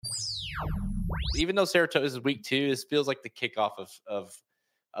even though Saratoga is week 2, this feels like the kickoff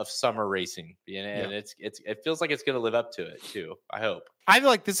of summer racing, and it feels like it's going to live up to it too. I hope. I feel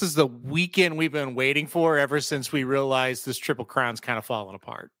like this is the weekend we've been waiting for ever since we realized this Triple Crown's kind of falling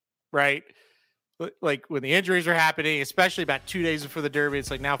apart, right? Like when the injuries are happening, especially about 2 days before the Derby, it's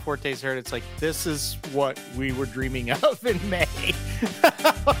like now Forte's hurt. It's like, this is what we were dreaming of in May.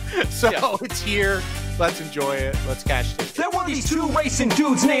 It's here. Let's enjoy it. Let's cash tickets. There were these 2 racing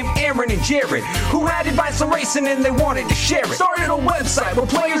dudes named Aaron and Jared who had advice on racing and they wanted to share it. Started a website where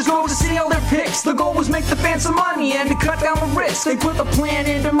players go to see all their picks. The goal was make the fans some money and to cut down the risk. They put the plan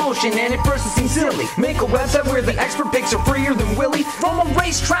into motion and at first it seemed silly. Make a website where the expert picks are freer than Willie. From a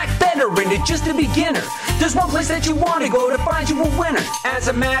racetrack veteran to just a beginner, there's one place that you want to go to find you a winner. As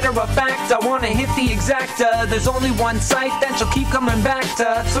a matter of fact, I want to hit the exacta. There's only one site that you'll keep coming back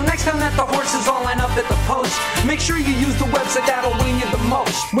to. So next time that the horses all line up at the post, make sure you use the website that'll win you the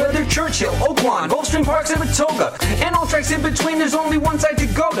most. Whether Churchill, Oakland, Gulfstream Park, Saratoga, and all tracks in between, there's only one site to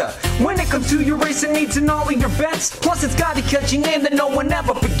go to. When it comes to your racing needs and all of your bets, plus it's got a catchy name that no one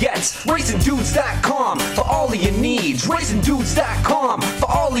ever forgets. RacingDudes.com for all of your needs. RacingDudes.com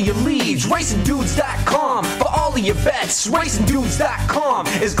for all of your leads. RacingDudes.com for all of your bets. RacingDudes.com,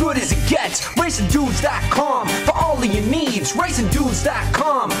 as good as it gets. RacingDudes.com for all of your needs.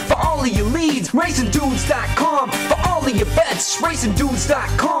 RacingDudes.com for all of your leads. RacingDudes.com for all of your bets.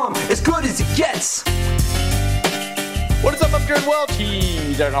 RacingDudes.com, as good as it gets. What is up, good world?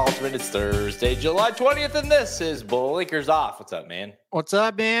 Cheese Aaron Halterman. It's Thursday, July 20th, and this is Blinkers Off. What's up, man? What's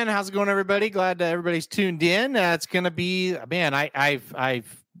up, man? How's it going, everybody? Glad everybody's tuned in. It's going to be, man,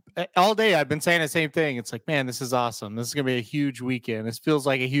 I've all day I've been saying the same thing. It's like, man, this is awesome. This is going to be a huge weekend. This feels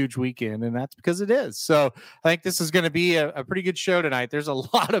like a huge weekend, and that's because it is. So I think this is going to be a pretty good show tonight. There's a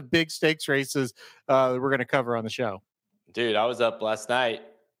lot of big stakes races that we're going to cover on the show. Dude, I was up last night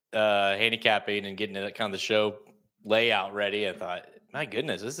handicapping and getting kind of the show layout ready. I thought, my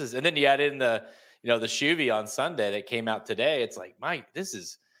goodness, this is, and then you add in the Chuvy on Sunday that came out today. It's like, this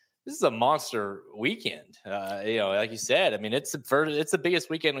is a monster weekend. Like you said, I mean, it's the biggest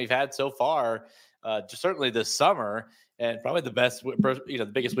weekend we've had so far, just certainly this summer, and probably the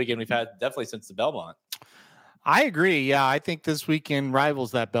biggest weekend we've had definitely since the Belmont. I agree. Yeah, I think this weekend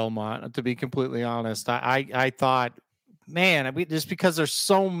rivals that Belmont, to be completely honest. I thought, man, just because there's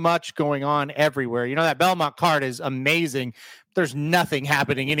so much going on everywhere. That Belmont card is amazing. There's nothing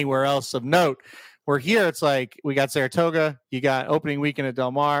happening anywhere else of note. Where here, it's like we got Saratoga, you got opening weekend at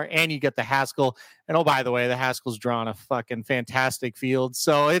Del Mar, and you get the Haskell. And oh, by the way, the Haskell's drawn a fucking fantastic field.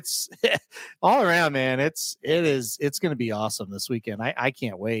 So it's all around, man. It's going to be awesome this weekend. I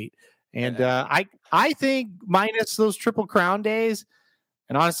can't wait. And I think minus those Triple Crown days,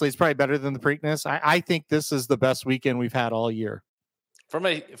 and honestly, it's probably better than the Preakness. I think this is the best weekend we've had all year. From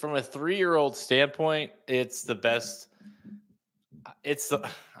a 3-year-old standpoint, it's the best.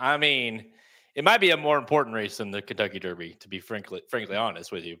 It might be a more important race than the Kentucky Derby, to be frankly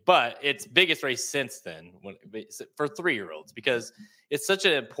honest with you. But it's biggest race since then for 3-year-olds, because it's such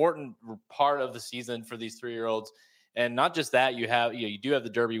an important part of the season for these 3-year-olds. And not just that, you do have the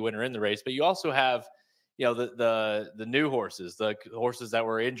Derby winner in the race, but you also have the new horses, the horses that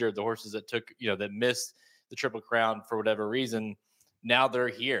were injured, the horses that that missed the Triple Crown for whatever reason. Now they're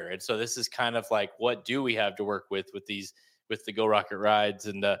here, and so this is kind of like, what do we have to work with these? With the Go Rocket Rides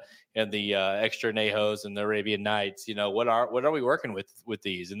and the Extra Nehos and the Arabian Nights, what are we working with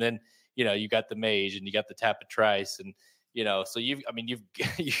these? And then you got the Mage and you got the Tapatrice, and so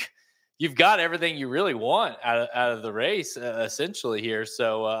you've got everything you really want out of the race essentially here.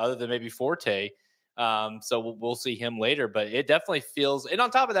 So other than maybe Forte, so we'll see him later, but it definitely feels. And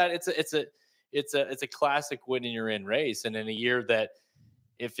on top of that, it's a classic win in your in race, and in a year that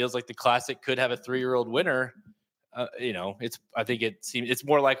it feels like the Classic could have a 3-year-old winner. I think it's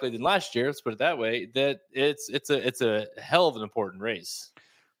more likely than last year. Let's put it that way. That it's a hell of an important race.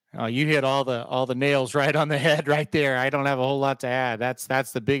 Oh, you hit all the nails right on the head right there. I don't have a whole lot to add.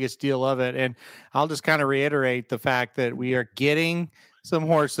 That's the biggest deal of it. And I'll just kind of reiterate the fact that we are getting some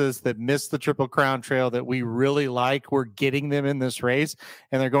horses that missed the Triple Crown Trail that we really like. We're getting them in this race,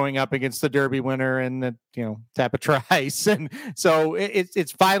 and they're going up against the Derby winner and the Tapatrice. And so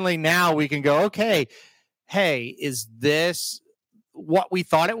it's finally now we can go, okay, hey, is this what we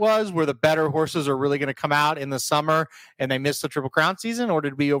thought it was, where the better horses are really going to come out in the summer and they miss the Triple Crown season, or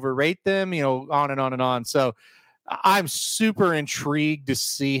did we overrate them, on and on and on. So I'm super intrigued to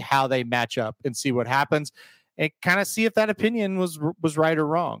see how they match up and see what happens and kind of see if that opinion was right or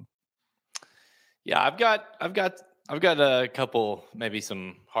wrong. Yeah, I've got a couple, maybe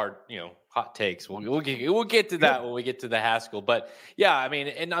some hard hot takes. We'll get to that when we get to the Haskell. But yeah, I mean,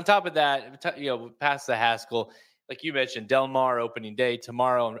 and on top of that, past the Haskell, like you mentioned, Del Mar opening day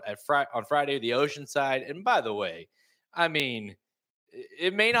tomorrow on Friday, the Oceanside. And by the way, I mean,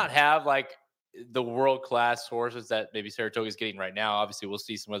 it may not have like the world class horses that maybe Saratoga is getting right now. Obviously, we'll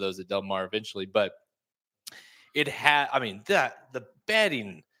see some of those at Del Mar eventually, but it had. I mean, the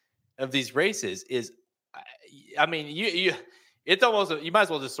betting of these races is, I mean, it's almost you might as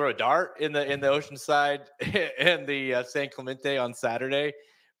well just throw a dart in the Oceanside and the San Clemente on Saturday,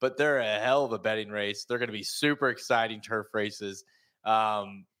 but they're a hell of a betting race. They're going to be super exciting turf races.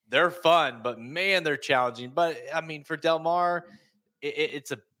 They're fun, but man, they're challenging. But I mean, for Del Mar,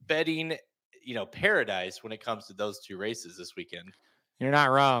 it's a betting paradise when it comes to those two races this weekend. You're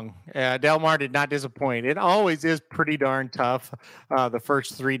not wrong. Del Mar did not disappoint. It always is pretty darn tough. The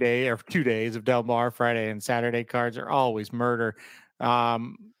first 2 days of Del Mar, Friday and Saturday cards are always murder.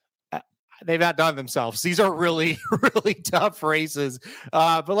 They've outdone themselves. These are really, really tough races.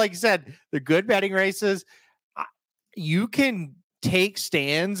 But like you said, they're good betting races. You can take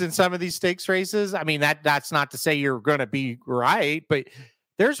stands in some of these stakes races. I mean, that's not to say you're going to be right, but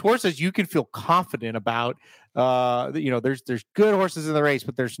there's horses you can feel confident about. There's good horses in the race,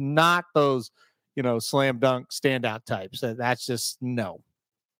 but there's not those, slam dunk standout types. That's just no.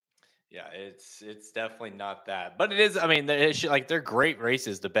 Yeah, it's definitely not that, but it is. I mean, they're great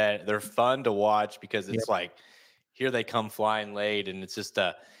races to bet. They're fun to watch because it's like here they come flying late, and it's just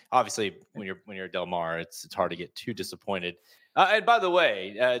obviously when you're at Del Mar, it's hard to get too disappointed. And by the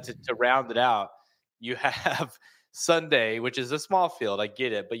way, to round it out, you have Sunday, which is a small field. I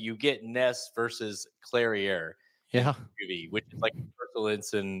get it, but you get Ness versus Clairiere. Yeah. Which is like a Berkel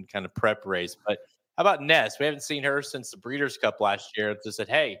Linson kind of prep race. But how about Ness? We haven't seen her since the Breeders' Cup last year. Just said,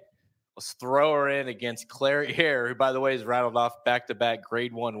 hey, let's throw her in against Clairiere, who, by the way, has rattled off back-to-back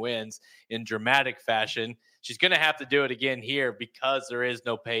Grade 1 wins in dramatic fashion. She's going to have to do it again here because there is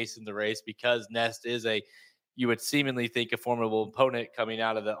no pace in the race, because Ness is you would seemingly think, a formidable opponent coming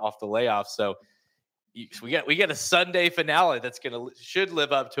out of off the layoff. So we got a Sunday finale that's should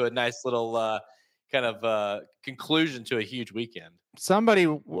live up to a nice little kind of conclusion to a huge weekend. Somebody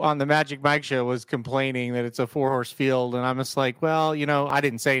on the Magic Mike show was complaining that it's a 4-horse field, and I'm just like, well, I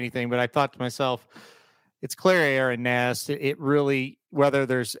didn't say anything, but I thought to myself, it's Clairiere and Nest. It really, whether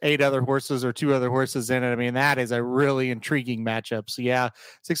there's 8 other horses or 2 other horses in it, I mean, that is a really intriguing matchup. So yeah,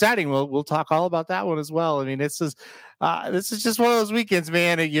 it's exciting. We'll talk all about that one as well. I mean, this is just one of those weekends,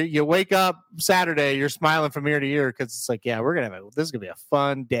 man. You wake up Saturday, you're smiling from ear to ear because it's like, yeah, this is gonna be a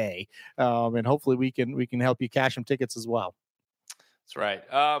fun day, and hopefully we can help you cash some tickets as well. That's right.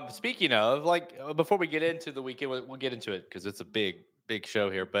 Speaking of, before we get into the weekend, we'll get into it because it's a big show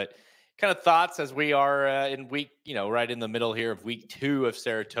here, but kind of thoughts as we are in week, right in the middle here of week 2 of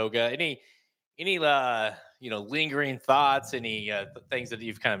Saratoga. Any lingering thoughts, any things that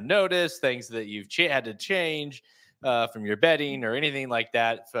you've kind of noticed, things that you've had to change from your betting or anything like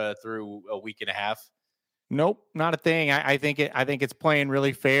that through a week and a half? Nope, not a thing. I think it's playing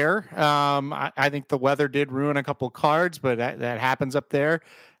really fair. I think the weather did ruin a couple cards, but that happens up there.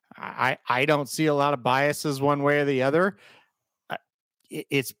 I don't see a lot of biases one way or the other.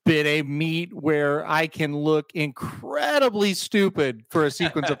 It's been a meet where I can look incredibly stupid for a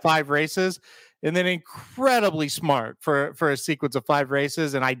sequence of 5 races, and then incredibly smart for a sequence of 5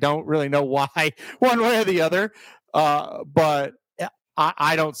 races. And I don't really know why one way or the other. But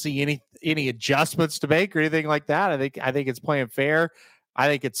I don't see any adjustments to make or anything like that. I think it's playing fair. I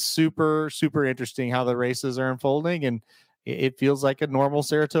think it's super, super interesting how the races are unfolding, and it feels like a normal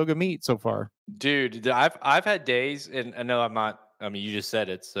Saratoga meet so far. Dude, I've had days, and I know I'm not. I mean, you just said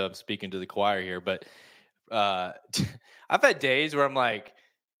it, so I'm speaking to the choir here, but I've had days where I'm like,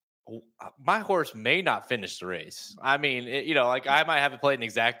 my horse may not finish the race. I mean, I might have it played in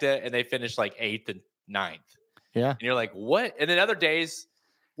exacta, and they finish like 8th and 9th. Yeah. And you're like, what? And then other days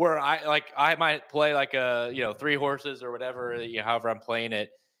where I might play like 3 horses or whatever, however I'm playing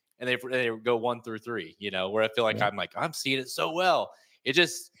it, and they go 1 through 3, where I feel like I'm seeing it so well. It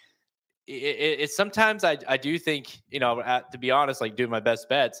just, it's sometimes I do think, to be honest, like doing my best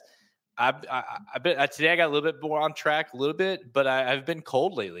bets, today I got a little bit more on track, a little bit, but I've been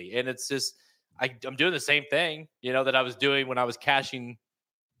cold lately, and it's just I'm doing the same thing, that I was doing when I was cashing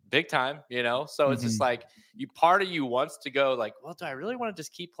big time, So it's just like part of you wants to go like, well, do I really want to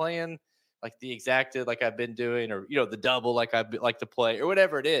just keep playing like the exacted like I've been doing, or the double like I like to play, or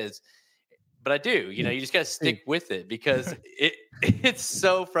whatever it is. But I do, you just got to stick with it because it's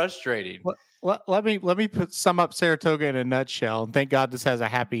so frustrating. Let me sum up Saratoga in a nutshell. And thank God this has a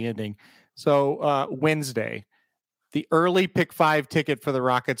happy ending. So Wednesday, The early pick 5 ticket for the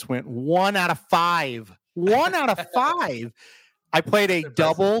Rockets went 1 out of 5. 1 out of 5. I played a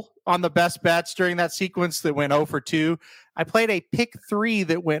double on the best bets during that sequence that went 0 for 2. I played a pick 3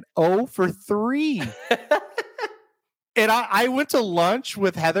 that went 0 for 3. And I went to lunch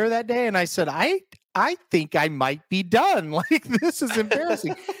with Heather that day, and I said, I think I might be done. Like, this is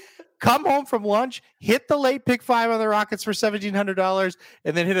embarrassing. Come home from lunch, hit the late pick 5 on the Rockets for $1,700,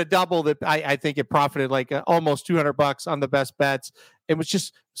 and then hit a double that I think it profited like almost $200 on the best bets. It was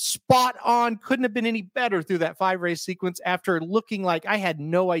just spot on. Couldn't have been any better through that 5 race sequence after looking like I had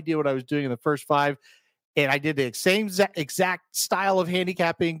no idea what I was doing in the first 5. And I did the same exact style of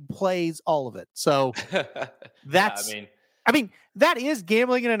handicapping, plays, all of it. So that's, I mean, that is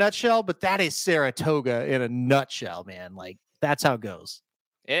gambling in a nutshell, but that is Saratoga in a nutshell, man. Like, that's how it goes.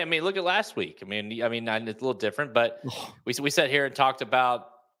 Yeah, I mean, look at last week. I mean, it's a little different, but we sat here and talked about,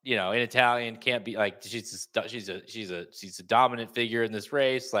 an Italian can't be like she's a dominant figure in this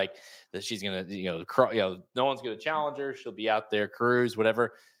race. Like that she's gonna, no one's gonna challenge her. She'll be out there, cruise,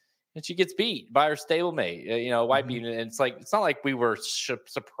 whatever, and she gets beat by her stablemate. Whitebeam, and it's not like we were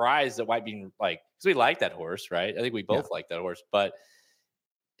surprised that Whitebeam, like, because we like that horse, right? I think we both like that horse, but.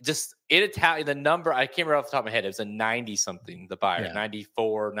 Just in Italian, the number, I can't remember off the top of my head. It was a 90 something, the buyer,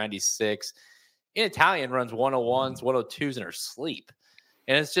 94, 96. In Italian, runs 101s, 102s in her sleep.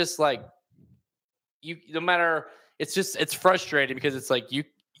 And it's just like, no matter, it's frustrating because it's like,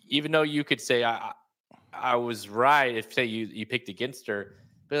 even though you could say, I was right if, say, you picked against her,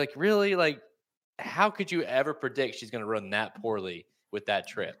 but like, really, like, how could you ever predict she's going to run that poorly with that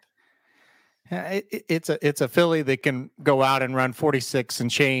trip? It's a filly that can go out and run 46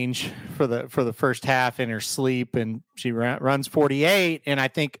 and change for the first half in her sleep, and she runs 48. And I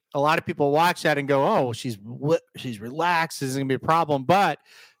think a lot of people watch that and go, "Oh, she's relaxed. This isn't gonna be a problem." But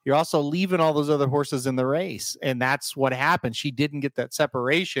you're also leaving all those other horses in the race, and that's what happened. She didn't get that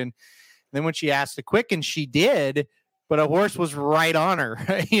separation. And then when she asked to quicken, she did, but a horse was right on her,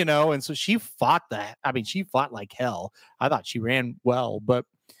 And so she fought that. I mean, she fought like hell. I thought she ran well, but.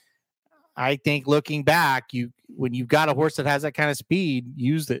 I think looking back, when you've got a horse that has that kind of speed,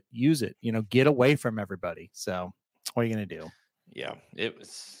 use it, get away from everybody. So what are you going to do? Yeah, it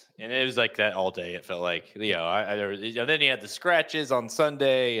was like that all day. It felt like, then you had the scratches on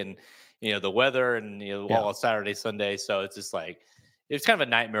Sunday and, the weather and, all Saturday, Sunday. So it's just like, it's kind of a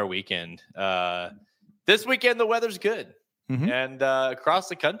nightmare weekend. This weekend, the weather's good. Mm-hmm. And across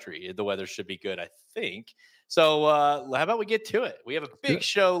the country, the weather should be good, I think. So how about we get to it? We have a big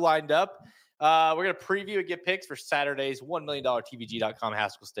show lined up. We're going to preview and get picks for Saturday's $1 million TVG.com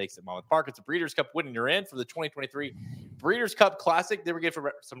Haskell Stakes at Monmouth Park. It's a Breeders' Cup winning you're in for the 2023 Breeders' Cup Classic. Then we're going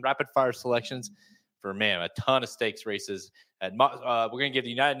for some rapid-fire selections for, a ton of stakes races. We're going to give the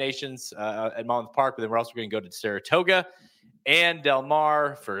United Nations at Monmouth Park, but then we're also going to go to Saratoga and Del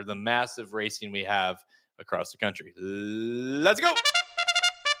Mar for the massive racing we have across the country. Let's go!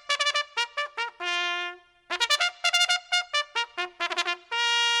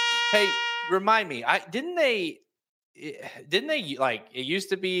 Hey, remind me, didn't they like, it used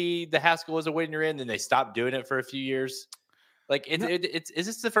to be the Haskell was a winner in, then they stopped doing it for a few years? Like, is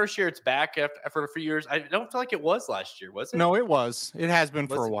this the first year it's back after a few years? I don't feel like it was last year, was it? No, it was. It has been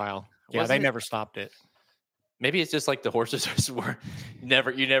for a while. Yeah, they never stopped it. Maybe it's just like the horses were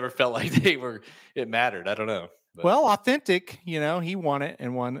you never felt like it mattered. I don't know. But. Well, Authentic, he won it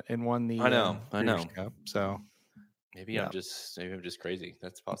and won the I know. Cup, so maybe I'm just crazy.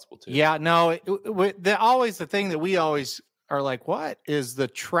 That's possible too. Yeah, no, always the thing that we always are like, what is the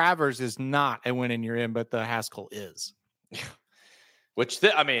Travers is not a win and you're in, but the Haskell is. Which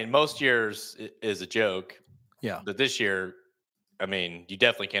most years is a joke. Yeah, but this year, you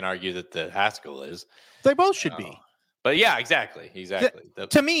definitely can't argue that the Haskell is. They both should be. But yeah, exactly.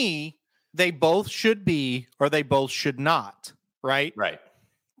 To me, they both should be, or they both should not. Right. Right.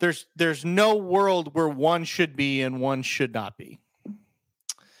 There's no world where one should be and one should not be.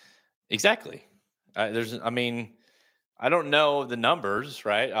 Exactly. I don't know the numbers,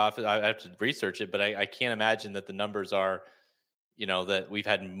 right? I have to research it, but I can't imagine that the numbers are, that we've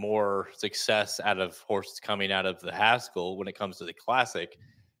had more success out of horses coming out of the Haskell when it comes to the Classic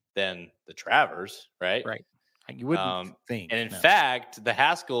than the Travers, right? Right. You wouldn't think. And in fact, the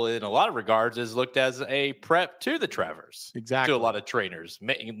Haskell, in a lot of regards, is looked as a prep to the Travers. Exactly. To a lot of trainers.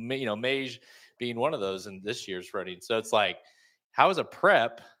 Mage being one of those in this year's running. So it's like, how is a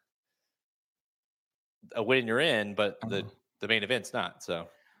prep a win you're in, but the main event's not? So,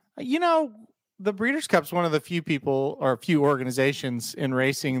 the Breeders' Cup's one of the few people or few organizations in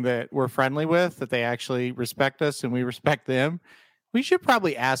racing that we're friendly with, that they actually respect us and we respect them. We should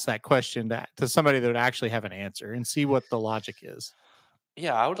probably ask that question to somebody that would actually have an answer and see what the logic is.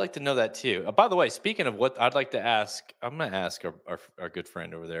 Yeah, I would like to know that too. By the way, speaking of what I'd like to ask, I'm going to ask our good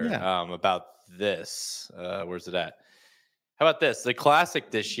friend over there Yeah. about this. Where's it at? How about this? The Classic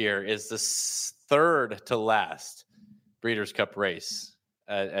this year is the third to last Breeders' Cup race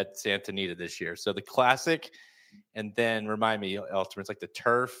at Santa Anita this year. So the Classic, and then remind me, Ultimate's like the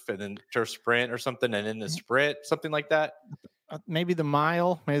Turf, and then Turf Sprint or something, and then the Sprint, something like that. Maybe the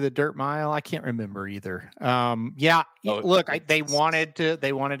mile, maybe the dirt mile. I can't remember either. Look, they wanted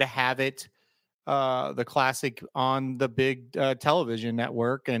to have it, the Classic on the big television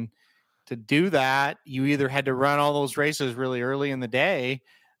network, and to do that, you either had to run all those races really early in the day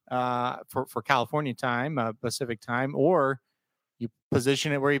for California time, Pacific time, or you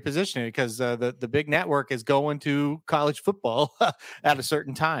position it where you position it, because the big network is going to college football at a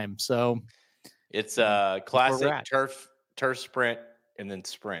certain time. So it's Classic, Turf Sprint, and then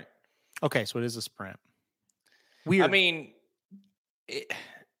Sprint. Okay, so it is a sprint. Weird. I mean, to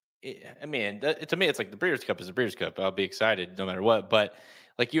me, it's like the Breeders' Cup is a Breeders' Cup. I'll be excited no matter what. But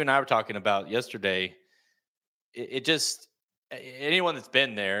like you and I were talking about yesterday, it just, anyone that's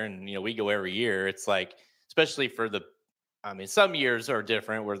been there, and we go every year. It's like, especially for some years are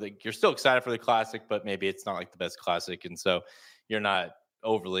different where you're still excited for the Classic, but maybe it's not like the best Classic, and so you're not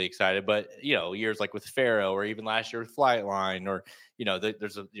overly excited. But years like with Faro, or even last year with Flightline, or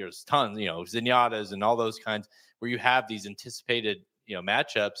there's tons, Zeniatas and all those kinds where you have these anticipated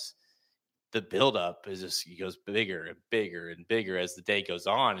matchups. The buildup is just, it goes bigger and bigger and bigger as the day goes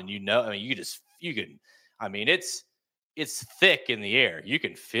on, and it's thick in the air. You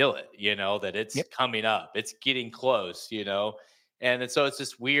can feel it, that it's coming up, it's getting close, and so it's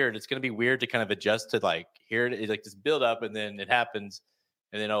just weird. It's going to be weird to kind of adjust to like this build up, and then it happens.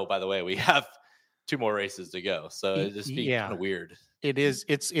 And then, oh, by the way, we have 2 more races to go. So it just be kind of weird. It is.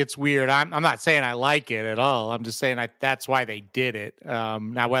 It's weird. I'm not saying I like it at all. I'm just saying that's why they did it.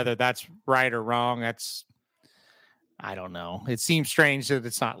 Now, whether that's right or wrong, I don't know. It seems strange that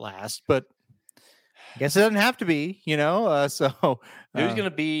it's not last, but I guess it doesn't have to be, so who's going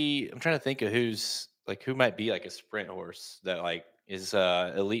to be, I'm trying to think of who might be like a sprint horse that like is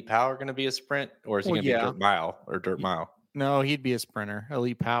Elite Power going to be a sprint, or is he going to be dirt mile? No, he'd be a sprinter,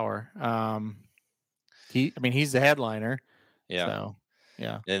 Elite Power. He's the headliner. Yeah. So,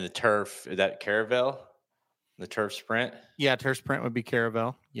 yeah. And the Turf, is that Caravel? The Turf Sprint? Yeah, Turf Sprint would be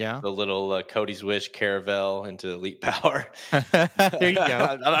Caravel. Yeah. The little Cody's Wish Caravel into Elite Power. There you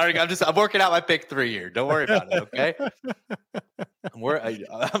go. I'm working out my pick 3 here. Don't worry about it, okay? I'm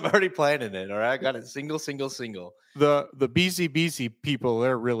already planning it, all right? I got it single. The BC people,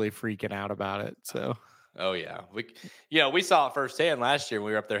 they're really freaking out about it, so... Oh yeah, we saw it firsthand last year when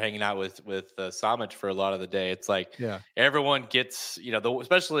we were up there hanging out with Samich for a lot of the day. It's like everyone gets,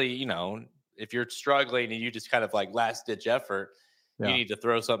 especially if you're struggling and you just kind of like last ditch effort, you need to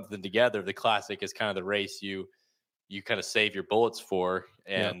throw something together. The Classic is kind of the race you kind of save your bullets for,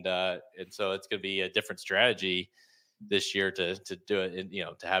 and so it's going to be a different strategy this year to do it, and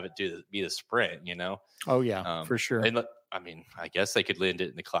to have it be the sprint. Oh yeah, for sure. And I guess they could land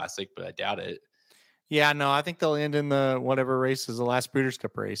it in the Classic, but I doubt it. Yeah, no, I think they'll end in the whatever race is the last Breeders'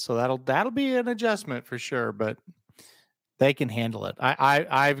 Cup race. So that'll be an adjustment for sure, but they can handle it.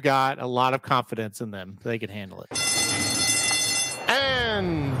 I've got a lot of confidence in them. They can handle it.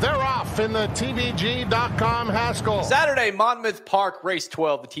 And they're off in the TVG.com Haskell. Saturday, Monmouth Park, race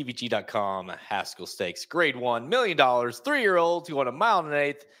 12, the TVG.com Haskell Stakes. Grade 1, $1 million, 3-year-olds going a mile and an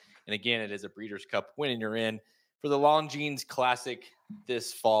eighth. And again, it is a Breeders' Cup win, and you're in for the Longines Classic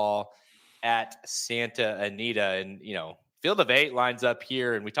this fall at Santa Anita. And Field of 8 lines up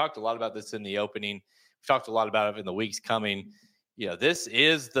here, and we talked a lot about this in the opening. We talked a lot about it in the weeks coming. This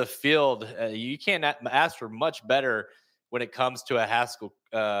is the field. You can't ask for much better when it comes to a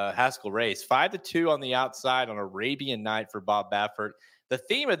Haskell race. 5-2 on the outside on Arabian Night for Bob Baffert. The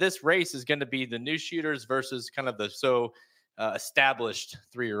theme of this race is going to be the new shooters versus kind of the established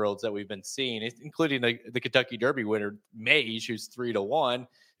 3-year-olds that we've been seeing, including the Kentucky Derby winner, Mage, who's 3-1,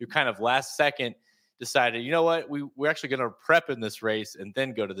 who kind of last second decided, you know what, we're actually going to prep in this race and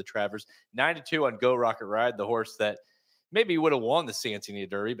then go to the Travers. 9-2 on Go Rocket Ride, the horse that maybe would have won the Santa Anita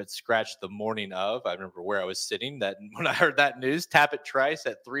Derby, but scratched the morning of. I remember where I was sitting that when I heard that news. Tappet Trice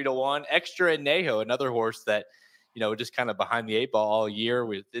at 3-1. Extra Anejo, another horse that, just kind of behind the 8 ball all year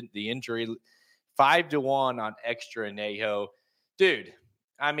with the injury. 5-1 on Extra Anejo. Dude,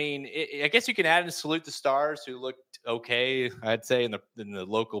 I guess you can add in Salute the Stars, who looked okay, I'd say, in the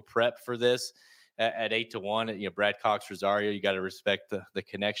local prep for this at 8-1. Brad Cox Rosario, you got to respect the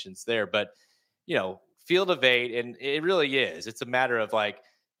connections there. But, field of 8, and it really is. It's a matter of like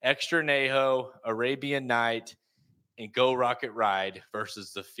Extra Neho, Arabian Night, and Go Rocket Ride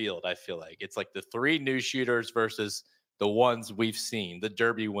versus the field. I feel like it's like the 3 new shooters versus the ones we've seen, the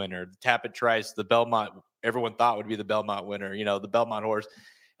Derby winner, the Tapit Trice, the Belmont, everyone thought would be the Belmont winner, the Belmont horse.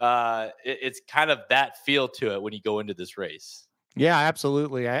 It's kind of that feel to it when you go into this race. Yeah,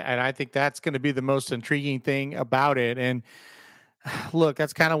 absolutely. And I think that's going to be the most intriguing thing about it. And look,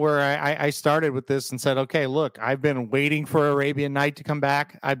 that's kind of where I started with this and said, okay, look, I've been waiting for Arabian Night to come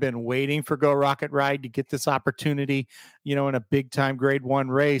back. I've been waiting for Go Rocket Ride to get this opportunity, in a big time grade 1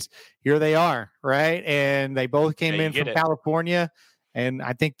 race. Here they are, right? And they both came in from California, and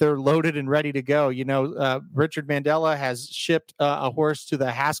I think they're loaded and ready to go. Richard Mandela has shipped a horse to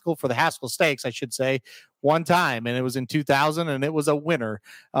the Haskell for the Haskell Stakes, I should say, one time, and it was in 2000, and it was a winner.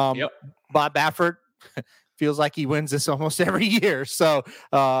 Bob Baffert feels like he wins this almost every year. So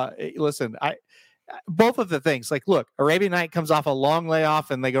listen, both of the things, like, look, Arabian Night comes off a long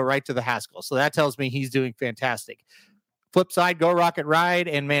layoff and they go right to the Haskell. So that tells me he's doing fantastic. Flip side, Go Rocket Ride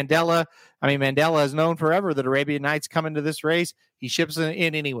and Mandela. I mean, Mandela has known forever that Arabian Night's coming to this race. He ships it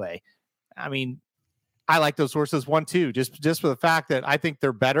in anyway. I mean, I like those horses 1-2, just for the fact that I think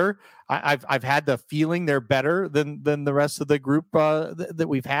they're better. I've had the feeling they're better than the rest of the group that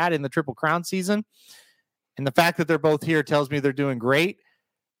we've had in the Triple Crown season. And the fact that they're both here tells me they're doing great.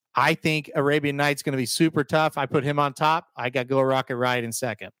 I think Arabian Night's going to be super tough. I put him on top. I got Go Rocket Ride in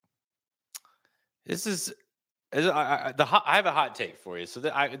second. I have a hot take for you. So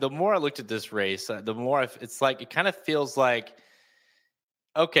the more I looked at this race, the more it's like, it kind of feels like,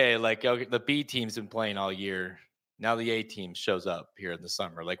 okay, the B team's been playing all year. Now the A team shows up here in the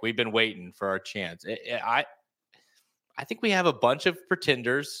summer. Like, we've been waiting for our chance. I think we have a bunch of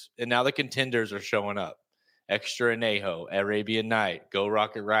pretenders, and now the contenders are showing up. Extra Neho, Arabian Night, Go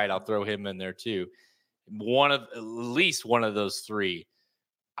Rocket Ride. I'll throw him in there too. At least one of those 3,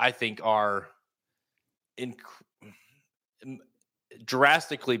 I think, are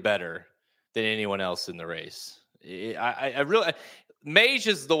drastically better than anyone else in the race. Mage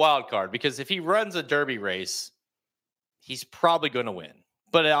is the wild card, because if he runs a Derby race, he's probably going to win.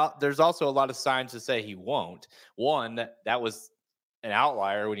 But there's also a lot of signs to say he won't. One, that was an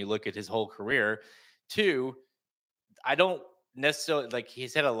outlier when you look at his whole career. 2, I don't necessarily, like,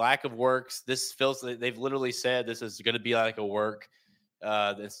 he's had a lack of works. This feels like they've literally said this is going to be like a work.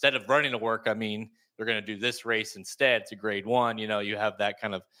 Instead of running a work, I mean, they're going to do this race instead to grade 1. You have that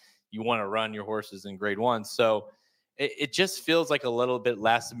kind of, you want to run your horses in grade 1. So it just feels like a little bit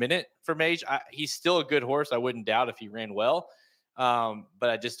last minute for Mage. He's still a good horse. I wouldn't doubt if he ran well. But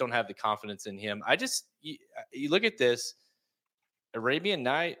I just don't have the confidence in him. You look at this, Arabian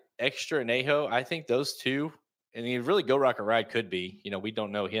Night, Extra Neho. I think those 2, and you really Go Rocket Ride could be, we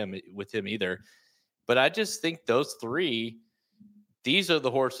don't know him either. But I just think those 3, these are the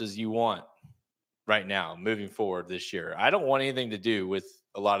horses you want right now moving forward this year. I don't want anything to do with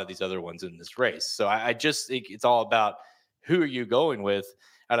a lot of these other ones in this race. So I just think it's all about who are you going with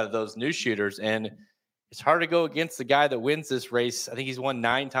out of those new shooters. And it's hard to go against the guy that wins this race. I think he's won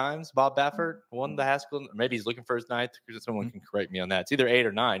 9 times. Bob Baffert won the Haskell. Maybe he's looking for his 9th. Someone can correct me on that. It's either 8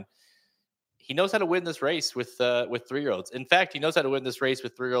 or 9. He knows how to win this race with 3-year-olds. In fact, he knows how to win this race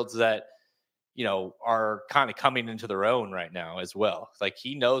with 3-year-olds that, are kind of coming into their own right now as well. Like,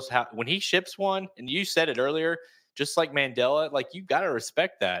 he knows how, when he ships one, and you said it earlier, just like Mandela, like, you got to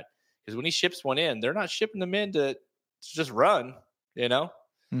respect that, because when he ships one in, they're not shipping them in to just run,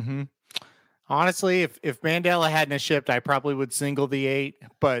 Mm-hmm. Honestly, if Mandela hadn't shipped, I probably would single the 8,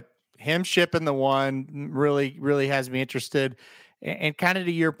 but him shipping the 1 really, really has me interested. And kind of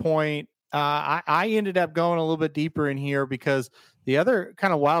to your point, I ended up going a little bit deeper in here, because the other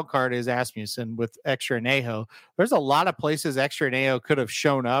kind of wild card is Asmussen with Extra Neho. There's a lot of places Extra Neho could have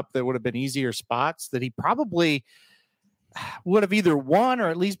shown up that would have been easier spots that he probably would have either won or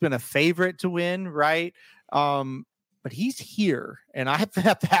at least been a favorite to win, right? But he's here, and I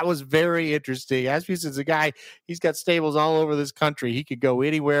thought that was very interesting. Asmussen's a guy, he's got stables all over this country. He could go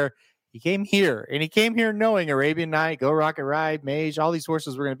anywhere. He came here, and he came here knowing Arabian Night, Go Rocket Ride, Mage, all these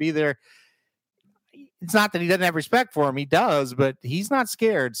horses were going to be there. It's not that he doesn't have respect for him. He does, but he's not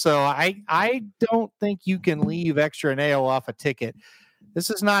scared. So I don't think you can leave Extra Neho off a ticket. This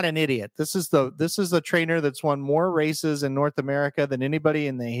is not an idiot. This is a trainer that's won more races in North America than anybody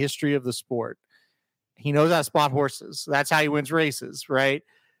in the history of the sport. He knows how to spot horses. That's how he wins races, right?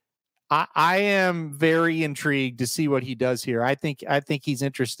 I am very intrigued to see what he does here. I think he's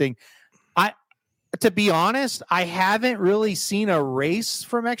interesting. To be honest, I haven't really seen a race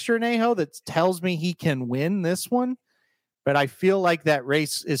from Extra Neho that tells me he can win this one. but I feel like that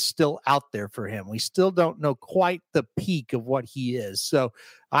race is still out there for him. We still don't know quite the peak of what he is. So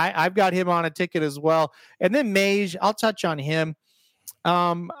I've got him on a ticket as well. And then Mage, I'll touch on him.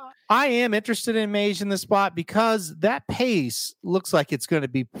 I am interested in Mage in this spot because that pace looks like it's going to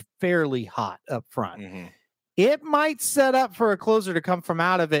be fairly hot up front. Mm-hmm. It might set up for a closer to come from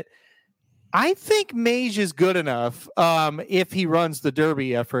out of it. I think Mage is good enough if he runs the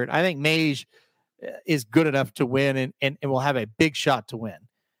Derby effort. I think Mage is good enough to win and will have a big shot to win.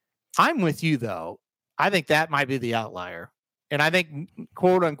 I'm with you, though. I think that might be the outlier. And I think,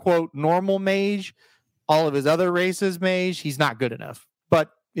 quote unquote, normal Mage, all of his other races Mage, he's not good enough.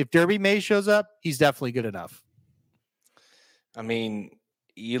 But if Derby Mage shows up, he's definitely good enough. I mean,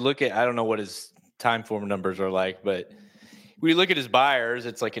 you look at, I don't know what his time form numbers are like, but when you look at his buyers,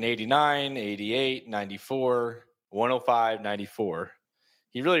 it's like an 89, 88, 94, 105, 94.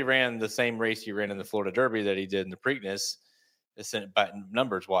 He really ran the same race he ran in the Florida Derby that he did in the Preakness, but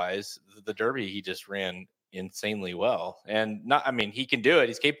numbers wise, the Derby, he just ran insanely well. And he can do it.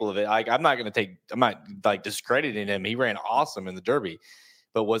 He's capable of it. I'm not like discrediting him. He ran awesome in the Derby,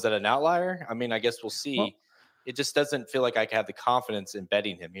 but was that an outlier? I mean, I guess we'll see. Well, it just doesn't feel like I can have the confidence in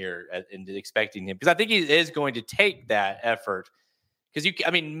betting him here and expecting him, because I think he is going to take that effort. Because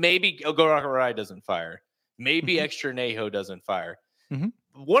maybe Go Rock Ride doesn't fire. Maybe Extra Neho doesn't fire. Mm-hmm.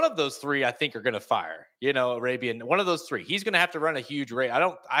 One of those three, I think, are going to fire. Arabian. One of those three, he's going to have to run a huge race.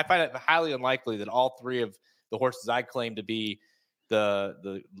 I find it highly unlikely that all three of the horses I claim to be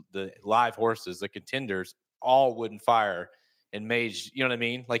the live horses, the contenders, all wouldn't fire. And Mage, you know what I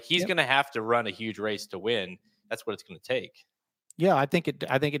mean? Like he's going to have to run a huge race to win. That's what it's going to take. Yeah, I think it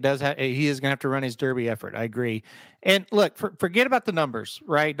does. He is going to have to run his Derby effort. I agree. And look, forget about the numbers,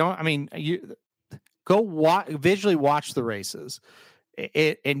 right? You go visually watch the races.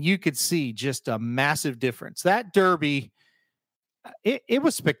 And you could see just a massive difference. That Derby, it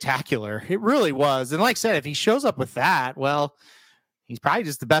was spectacular. It really was. And like I said, if he shows up with that, well, he's probably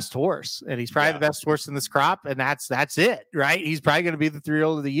just the best horse, and he's probably the best horse in this crop, and that's it, right? He's probably going to be the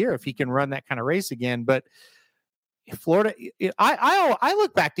 3-year-old of the year if he can run that kind of race again. But Florida, I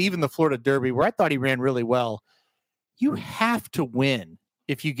look back to even the Florida Derby where I thought he ran really well. You have to win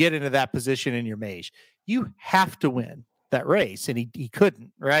if you get into that position in your Mage. You have to win that race, and he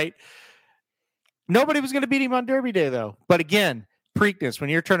couldn't, right? Nobody was going to beat him on Derby Day, though. But again, Preakness, when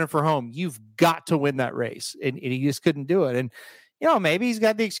you're turning for home, you've got to win that race, and he just couldn't do it. And maybe he's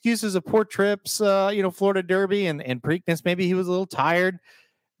got the excuses of poor trips, Florida Derby and Preakness. Maybe he was a little tired,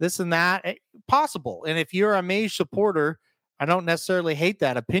 this and that. Possible. And if you're a Mage supporter, I don't necessarily hate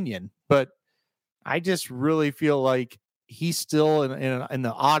that opinion, but I just really feel like he's still in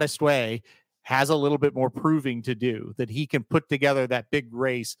the oddest way has a little bit more proving to do, that he can put together that big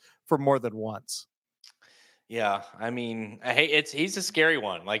race for more than once. Yeah, he's a scary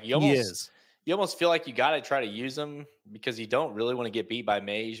one. Like you almost feel like you got to try to use him because you don't really want to get beat by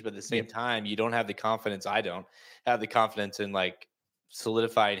Mage, but at the same time, you don't have the confidence. I don't have the confidence in like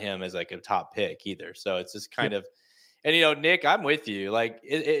solidifying him as like a top pick either. So it's just kind of, and Nick, I'm with you. Like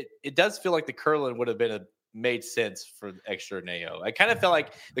it does feel like the Curlin would have made sense for Extra Neho. I kind of felt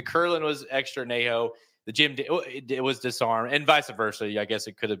like the Curlin was Extra Neho. The Jim, it was Disarm, and vice versa. I guess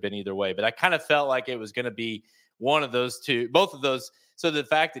it could have been either way, but I kind of felt like it was going to be one of those two, both of those. So the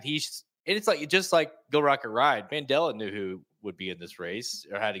fact that and it's like just like Go Rocket Ride, Mandela knew who would be in this race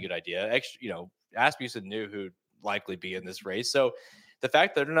or had a good idea. Asmussen knew who'd likely be in this race. So the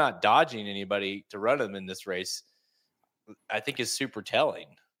fact that they're not dodging anybody to run them in this race, I think, is super telling.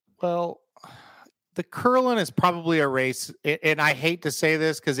 Well, the Curlin is probably a race, and I hate to say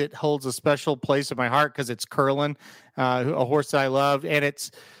this because it holds a special place in my heart because it's Curlin, a horse that I love, and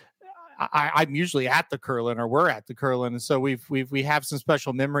I'm usually at the Curlin, or we're at the Curlin, and so we have some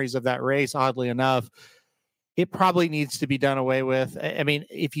special memories of that race. Oddly enough, it probably needs to be done away with. I mean,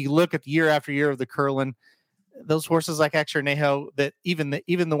 if you look at year after year of the Curlin, those horses like Extra Neho, that even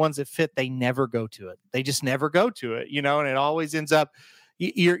the ones that fit, they never go to it. They just never go to it, and it always ends up.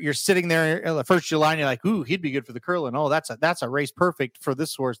 You're sitting there the 1st of July and you're like, ooh, he'd be good for the Curlin. Oh, that's a race perfect for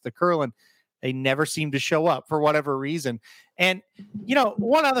this horse, the Curlin. They never seem to show up for whatever reason. And,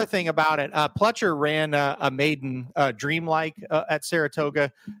 one other thing about it, Pletcher ran a maiden Dreamlike at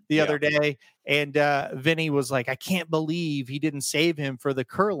Saratoga the other day. And Vinny was like, I can't believe he didn't save him for the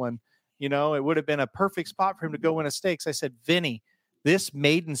Curlin. It would have been a perfect spot for him to go win a stakes. I said, Vinny, this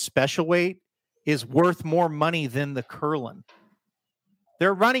maiden special weight is worth more money than the Curlin.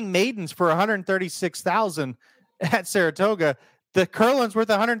 They're running maidens for $136,000 at Saratoga. The Curlin's worth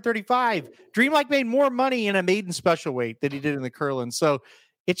 $135,000. Dreamlike made more money in a maiden special weight than he did in the Curlin. So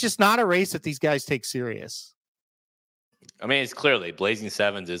it's just not a race that these guys take serious. I mean, it's clearly Blazing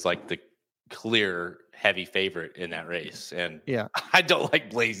Sevens is like the clear heavy favorite in that race, and Yeah, I don't like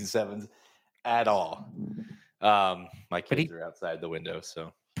Blazing Sevens at all. My but kids he are outside the window,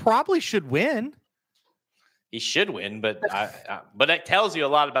 so probably should win. he should win. But but that tells you a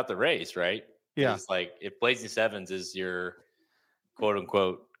lot about the race, right? Yeah. Because like if Blazing Sevens is your quote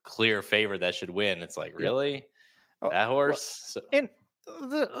unquote clear favorite that should win, it's like Yep. really Oh, that well, horse. So, and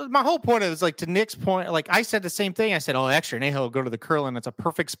my whole point is like to Nick's point, like I said the same thing. I said, "Oh, extra Neho will go to the Curlin. It's a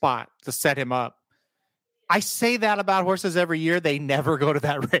perfect spot to set him up." I say that about horses every year. They never go to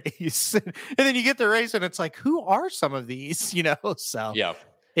that race, and then you get the race, and it's like, who are some of these? So yeah.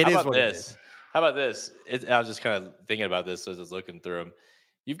 it How is about what it is. this? How about this? I was just kind of thinking about this as I was looking through them.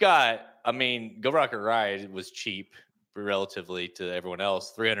 You've got, I mean, Go Rocket Ride was cheap relatively to everyone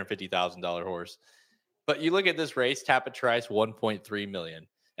else, $350,000 horse. But you look at this race, Tapit Trice, 1.3 million,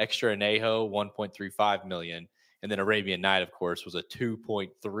 Extra Anejo, 1.35 million, and then Arabian Night, of course, was a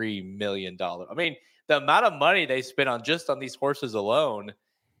 $2.3 million. I mean, the amount of money they spent on just on these horses alone,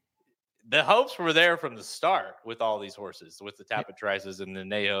 the hopes were there from the start with all these horses, with the Tapit Trices and the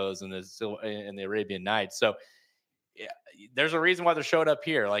Nejos and the Arabian Nights. So yeah, there's a reason why they're showing up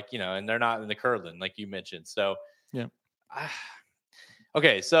here, like, and they're not in the Curlin, like you mentioned. So Yeah.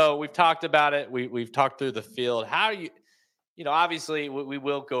 Okay, so we've talked about it. We've talked through the field. How do obviously we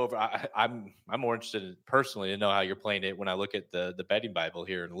will go over. I'm more interested in, personally to know how you're playing it when I look at the betting Bible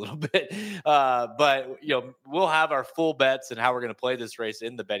here in a little bit. But we'll have our full bets and how we're going to play this race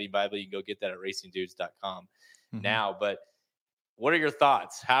in the betting Bible. You can go get that at racingdudes.com now. But what are your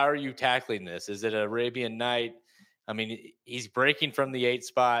thoughts? How are you tackling this? Is it Arabian Night? I mean, he's breaking from the 8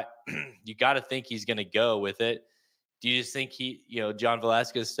 spot. You got to think he's going to go with it. Do you just think John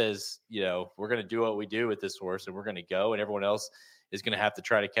Velasquez says, we're going to do what we do with this horse and we're going to go and everyone else is going to have to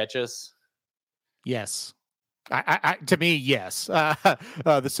try to catch us? Yes. To me, yes.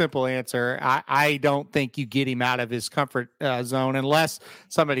 The simple answer. I don't think you get him out of his comfort zone unless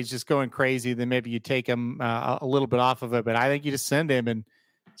somebody's just going crazy. Then maybe you take him a little bit off of it. But I think you just send him and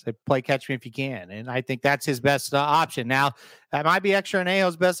say, play catch me if you can. And I think that's his best option. Now, that might be Extra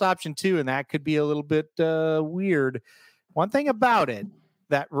Anejo's best option too, and that could be a little bit weird. One thing about it,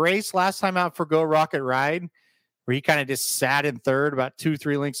 that race last time out for Go Rocket Ride, where he kind of just sat in third, about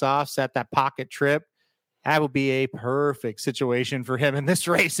 2-3 lengths off, set that pocket trip. That would be a perfect situation for him in this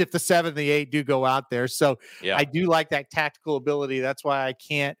race if the 7 and the 8 do go out there. So yeah. I do like that tactical ability. That's why I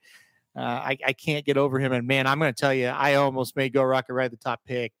can't get over him. And man, I'm going to tell you, I almost made Go Rocket Ride the top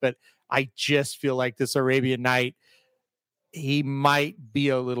pick, but I just feel like this Arabian Night, he might be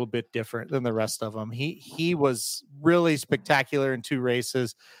a little bit different than the rest of them. He was really spectacular in 2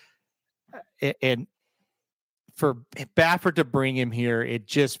 races, and for Baffert to bring him here, it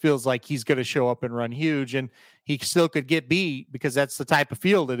just feels like he's going to show up and run huge, and he still could get beat because that's the type of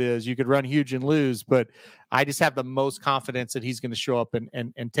field it is. You could run huge and lose, but I just have the most confidence that he's going to show up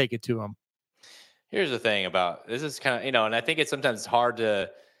and take it to him. Here's the thing about this is kind of, and I think it's sometimes hard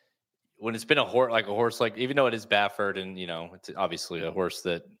to, when it's been a horse, like, even though it is Baffert and, it's obviously a horse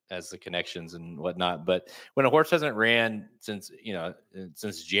that has the connections and whatnot, but when a horse hasn't ran since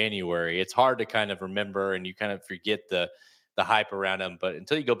January, it's hard to kind of remember and you kind of forget the hype around him. But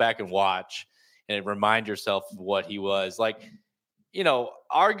until you go back and watch and remind yourself of what he was like,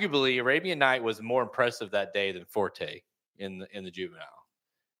 arguably Arabian Night was more impressive that day than Forte in the juvenile.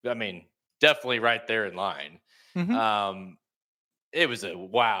 I mean, definitely right there in line. Mm-hmm. It was a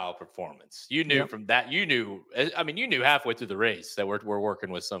wow performance. You knew from that, you knew halfway through the race that we're working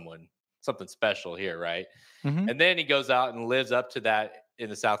with something special here, right? Mm-hmm. And then he goes out and lives up to that in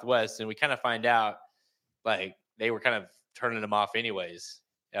the Southwest. And we kind of find out like they were kind of turning him off anyways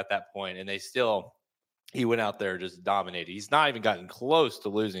at that point. And he went out there just dominated. He's not even gotten close to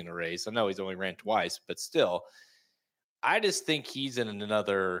losing a race. I know he's only ran twice, but still, I just think he's in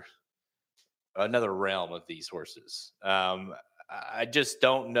another realm of these horses. I just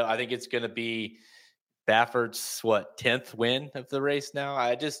don't know. I think it's going to be Baffert's 10th win of the race now.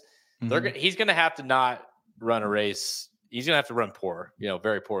 He's going to have to not run a race. He's going to have to run poor,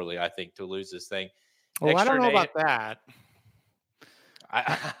 very poorly, I think, to lose this thing. Well, I don't know about that.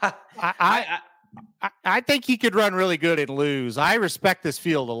 I think he could run really good and lose. I respect this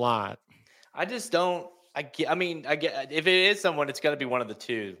field a lot. I just don't. I get if it is someone, it's got to be one of the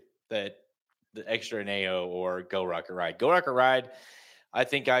two that. The Extra Neo or Go Rocket Ride. Go Rocket Ride, I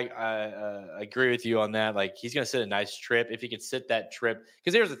think I agree with you on that. Like, he's going to sit a nice trip if he can sit that trip.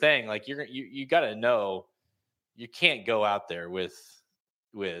 Because here's the thing, like, you got to know you can't go out there with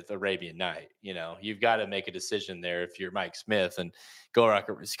Arabian Night. You've got to make a decision there if you're Mike Smith and Go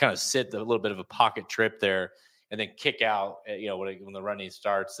Rocket. Just kind of sit a little bit of a pocket trip there and then kick out, when the running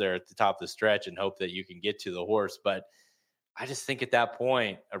starts there at the top of the stretch and hope that you can get to the horse. But I just think at that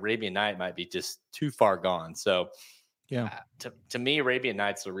point, Arabian Night might be just too far gone. So Yeah. to me, Arabian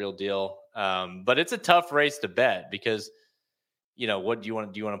Night's the real deal. But it's a tough race to bet because, what do you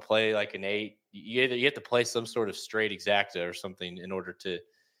want? Do you want to play like an 8? You have to play some sort of straight exacta or something in order to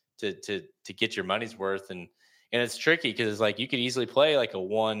get your money's worth. And it's tricky because it's like you could easily play like a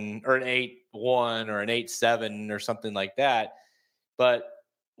 1 or an 8-1 or an 8-7 or something like that. But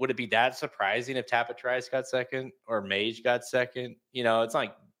would it be that surprising if Tapit Trice got second or Mage got second? It's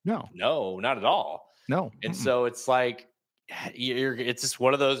like, no, not at all. No. And so it's like, it's just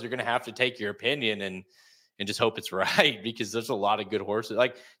one of those, you're going to have to take your opinion and just hope it's right, because there's a lot of good horses.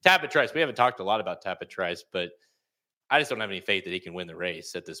 Like Tapit Trice, we haven't talked a lot about Tapit Trice, but I just don't have any faith that he can win the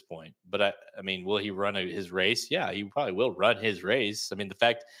race at this point. But I mean, will he run his race? Yeah, he probably will run his race. I mean, the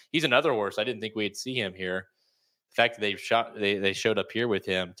fact he's another horse, I didn't think we'd see him here. The fact that they showed up here with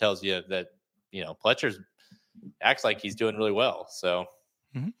him tells you that, Pletcher's acts like he's doing really well. So,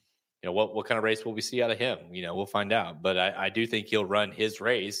 what kind of race will we see out of him? We'll find out. But I do think he'll run his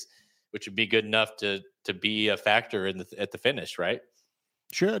race, which would be good enough to be a factor at the finish, right?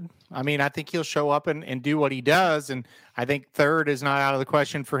 Should. I mean, I think he'll show up and do what he does. And I think third is not out of the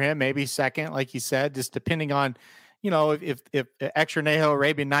question for him. Maybe second, like you said, just depending on, if Extra Neho,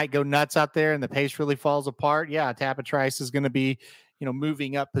 Arabian Night go nuts out there and the pace really falls apart. Yeah, Tapit Trice is going to be,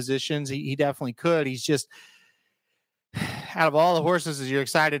 moving up positions. He definitely could. He's just, out of all the horses that you're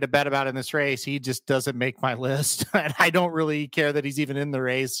excited to bet about in this race, he just doesn't make my list. And I don't really care that he's even in the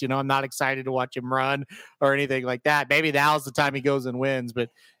race. I'm not excited to watch him run or anything like that. Maybe now's the time he goes and wins, but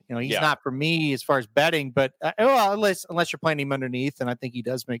he's not for me as far as betting. But unless you're playing him underneath, and I think he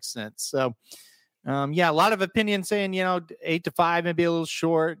does make sense. So, a lot of opinions saying 8-5 maybe a little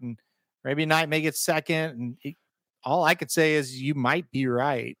short, and Arabian Night may get second. And all I could say is you might be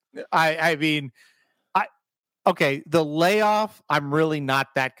right. I mean. Okay, the layoff, I'm really not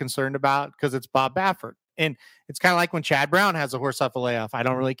that concerned about because it's Bob Baffert. And it's kind of like when Chad Brown has a horse off a layoff. I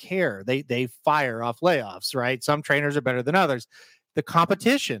don't really care. They fire off layoffs, right? Some trainers are better than others. The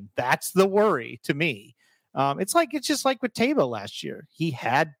competition, that's the worry to me. It's just like with Tabo last year. He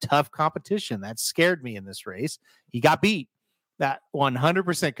had tough competition. That scared me in this race. He got beat. That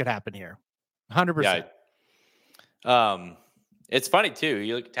 100% could happen here. 100%. Yeah. It's funny too.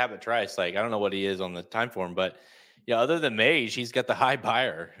 You look at Tapit Trice, like I don't know what he is on the time form, but other than Mage, he's got the high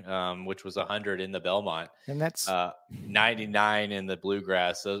buyer, which was 100 in the Belmont, and that's 99 in the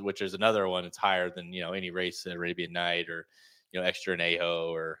Bluegrass, which is another one that's higher than any race in Arabian Night or Extra Neho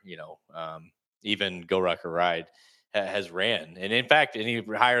or even Go Rock or Ride has ran, and in fact, any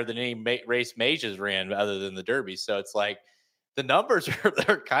higher than any race Mage has ran other than the Derby. So it's like the numbers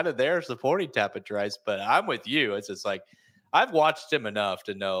are kind of there supporting Tapit Trice, but I'm with you. It's just like, I've watched him enough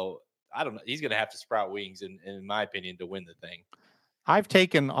to know, I don't know, he's going to have to sprout wings, in my opinion, to win the thing. I've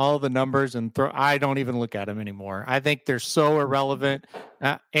taken all the numbers and I don't even look at them anymore. I think they're so irrelevant.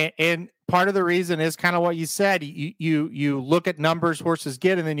 And part of the reason is kind of what you said. You look at numbers horses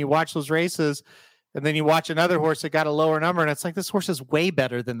get, and then you watch those races, and then you watch another horse that got a lower number, and it's like, this horse is way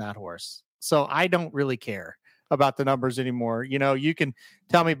better than that horse. So I don't really care about the numbers anymore. You can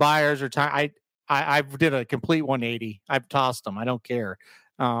tell me buyers or time. I did a complete 180. I've tossed them. I don't care.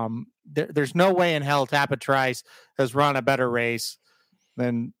 There's no way in hell Tapit Trice has run a better race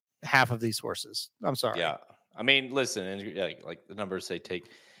than half of these horses. I'm sorry. Yeah. I mean, listen, and like the numbers they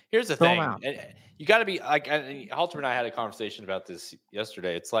take. Here's the thing. You got to be like, Halter and I had a conversation about this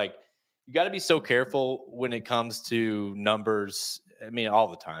yesterday. It's like, you got to be so careful when it comes to numbers. I mean, all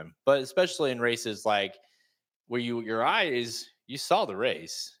the time, but especially in races like where your eyes, you saw the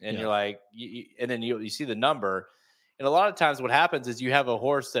race and you're like, and then you see the number. And a lot of times what happens is you have a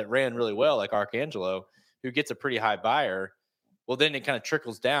horse that ran really well, like Arcangelo, who gets a pretty high buyer. Well, then it kind of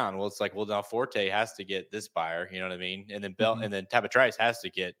trickles down. Well, it's like, well, now Forte has to get this buyer, you know what I mean? And then and then Tapit Trice has to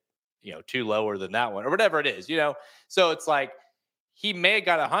get, 2 lower than that one or whatever it is, So it's like, he may have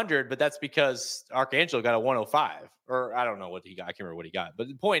got 100, but that's because Arcangelo got a 105, or I don't know what he got. I can't remember what he got. But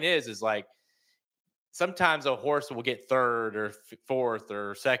the point is like, sometimes a horse will get third or fourth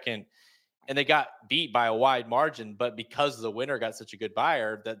or second, and they got beat by a wide margin. But because the winner got such a good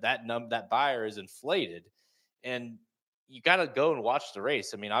buyer, that buyer is inflated, and you got to go and watch the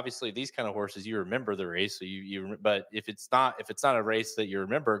race. I mean, obviously, these kind of horses, you remember the race, so But if it's not a race that you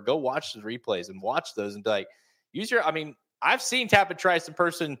remember, go watch the replays and watch those and be like, I mean, I've seen Tapit Trice in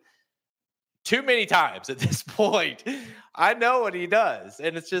person too many times at this point. I know what he does.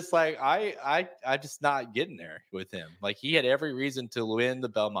 And it's just like, I just not getting there with him. Like, he had every reason to win the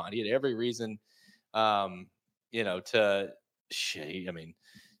Belmont. He had every reason to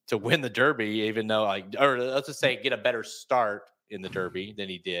win the Derby, even though or let's just say get a better start in the Derby than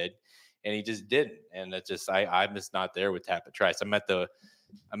he did, and he just didn't. And it's just I'm just not there with Tapit Trice. I'm at the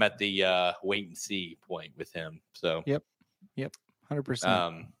wait and see point with him. So yep,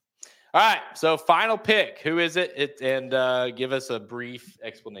 100%. All right, so final pick. Who is it? And give us a brief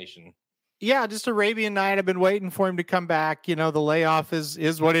explanation. Yeah, just Arabian Night. I've been waiting for him to come back. The layoff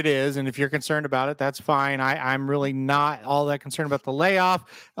is what it is. And if you're concerned about it, that's fine. I'm really not all that concerned about the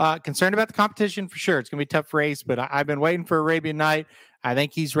layoff. Concerned about the competition for sure. It's going to be a tough race, but I've been waiting for Arabian Night. I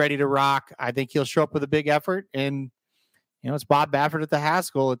think he's ready to rock. I think he'll show up with a big effort. And, it's Bob Baffert at the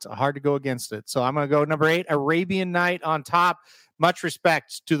Haskell. It's hard to go against it. So I'm going to go number 8, Arabian Night on top. Much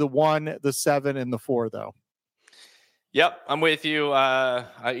respect to the 1, the 7, and the 4, though. Yep, I'm with you. As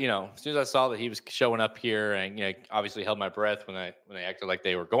soon as I saw that he was showing up here, and obviously held my breath when they acted like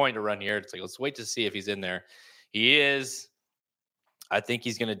they were going to run here. It's like, let's wait to see if he's in there. He is. I think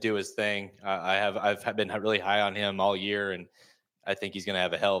he's going to do his thing. I've been really high on him all year, and I think he's going to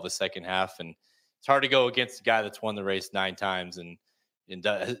have a hell of a second half. And it's hard to go against a guy that's won the race 9 times and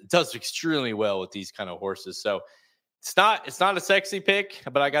does extremely well with these kind of horses. So. It's not a sexy pick,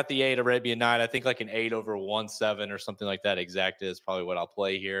 but I got the 8 Arabian Night. I think like an 8 over 1-7 or something like that exact is probably what I'll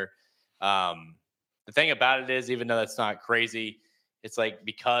play here. The thing about it is, even though that's not crazy, it's like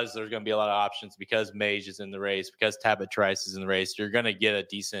because there's going to be a lot of options, because Mage is in the race, because Tapit Trice is in the race, you're going to get a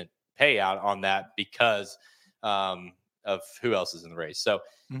decent payout on that because of who else is in the race. So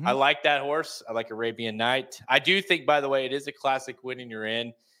I like that horse. I like Arabian Night. I do think, by the way, it is a classic win and you're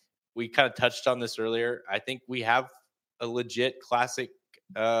in. We kind of touched on this earlier. I think we have a legit classic.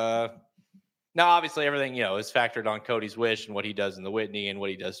 Now, obviously, everything is factored on Cody's Wish and what he does in the Whitney and what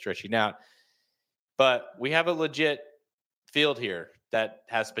he does stretching out. But we have a legit field here that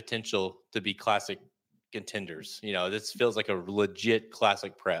has potential to be classic contenders. This feels like a legit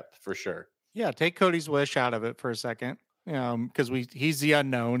classic prep for sure. Yeah, take Cody's Wish out of it for a second, because he's the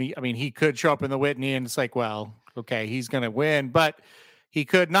unknown. He could show up in the Whitney, and it's like, well, okay, he's going to win, but he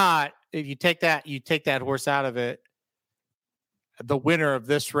could not. If you take that horse out of it, the winner of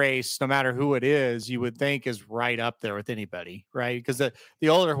this race, no matter who it is, you would think is right up there with anybody, right? Because the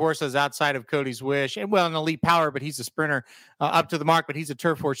older horses outside of Cody's Wish, and an Elite Power, but he's a sprinter up to the mark, but he's a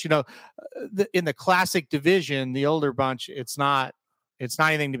turf horse. In the classic division, the older bunch, it's not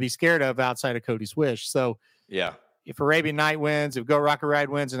anything to be scared of outside of Cody's Wish. So yeah, if Arabian Night wins, if Go Rocket Ride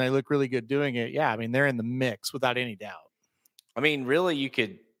wins, and they look really good doing it, yeah, they're in the mix without any doubt. Really, you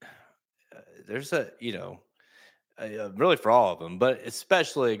could. There's really for all of them, but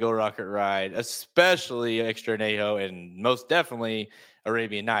especially Go Rocket Ride, especially Extra Añejo, and most definitely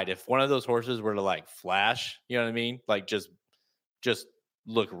Arabian Night. If one of those horses were to flash, you know what I mean? Just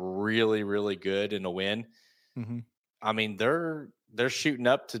look really, really good in a win. They're shooting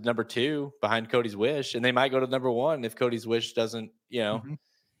up to number 2 behind Cody's Wish, and they might go to number 1 if Cody's Wish doesn't run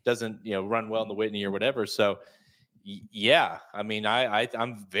well in the Whitney or whatever. So. Yeah,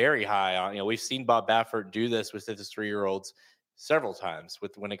 I'm very high on. We've seen Bob Baffert do this with his 3-year-olds several times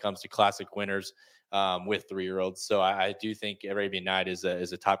when it comes to classic winners with 3-year-olds. So I do think Arabian Night is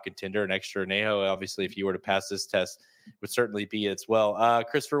a top contender, and Extra Añejo, obviously, if you were to pass this test, would certainly be as well.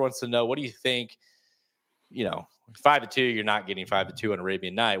 Christopher wants to know, what do you think? 5-2, you're not getting 5-2 on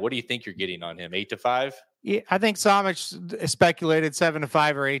Arabian Night. What do you think you're getting on him? 8-5? Yeah, I think Samich speculated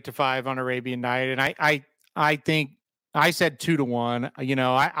 7-5 or 8-5 on Arabian Night, and I think I said 2-1.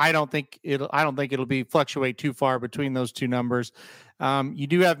 I don't think it'll be fluctuate too far between those two numbers. You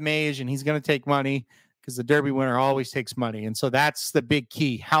do have Mage, and he's going to take money because the Derby winner always takes money, and so that's the big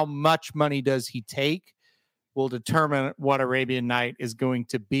key. How much money does he take will determine what Arabian Night is going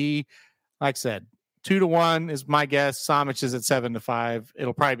to be. Like I said, 2-1 is my guess. Samich is at 7-5.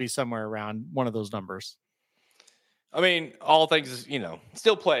 It'll probably be somewhere around one of those numbers. All things,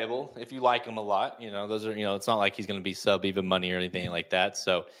 still playable if you like him a lot. Those are, it's not like he's going to be sub even money or anything like that.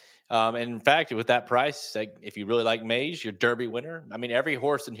 So, and in fact, with that price, if you really like Mage, your Derby winner, every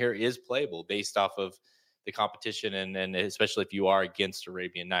horse in here is playable based off of the competition and especially if you are against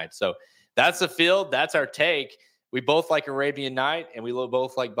Arabian Night. So that's the field. That's our take. We both like Arabian Night, and we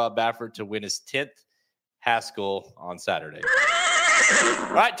both like Bob Baffert to win his 10th Haskell on Saturday.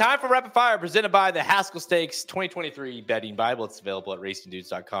 All right, time for Rapid Fire, presented by the Haskell Stakes 2023 Betting Bible. It's available at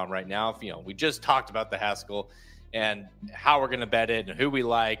racingdudes.com right now. We just talked about the Haskell and how we're going to bet it and who we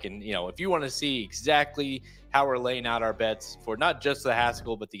like. And, if you want to see exactly how we're laying out our bets for not just the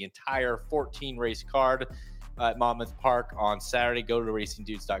Haskell, but the entire 14-race card at Monmouth Park on Saturday, go to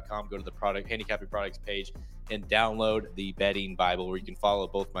racingdudes.com, go to the handicapping products page, and download the Betting Bible, where you can follow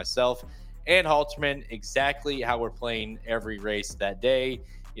both myself and Halterman exactly how we're playing every race that day.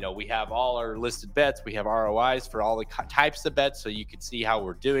 We have all our listed bets. We have ROIs for all the types of bets, so you can see how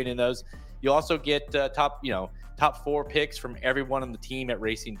we're doing in those. You also get top 4 picks from everyone on the team at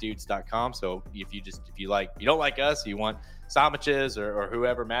racingdudes.com. So if you don't like us, you want Samaches or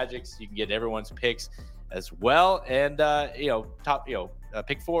whoever Magics, you can get everyone's picks as well. And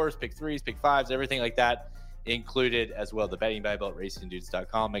pick 4s, pick 3s, pick 5s, everything like that included as well. The betting Bible at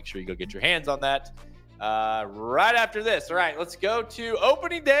racingdudes.com. Make sure you go get your hands on that. Right after this. All right, let's go to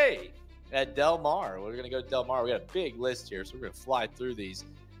opening day at Del Mar. We're going to go to Del Mar. We got a big list here, so we're going to fly through these.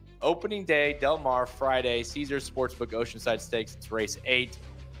 Opening day, Del Mar, Friday, Caesars Sportsbook Oceanside Stakes. It's race 8,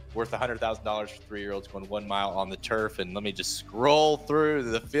 worth $100,000 for 3-year-olds going 1 mile on the turf. And let me just scroll through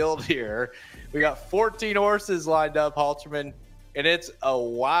the field here. We got 14 horses lined up, Halterman, and it's a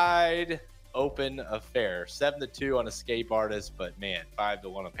wide open affair. 7-2 on Escape Artist, but man,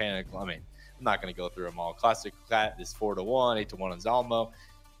 5-1 on Panic. I mean, I'm not going to go through them all. Classic Cat is 4-1, 8-1 on Zalmo.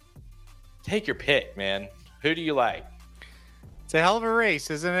 Take your pick, man. Who do you like? It's a hell of a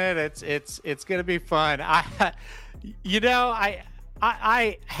race, isn't it? It's going to be fun. I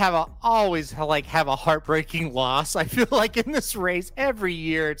always have a heartbreaking loss. I feel like in this race every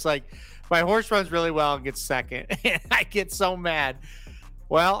year, it's like my horse runs really well and gets second, and I get so mad.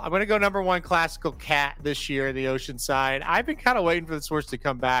 Well, I'm going to go number 1, Classical Cat this year, the Oceanside. I've been kind of waiting for this horse to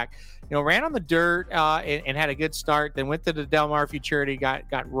come back. Ran on the dirt and had a good start. Then went to the Del Mar Futurity, got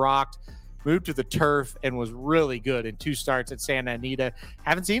rocked, moved to the turf, and was really good in 2 starts at Santa Anita.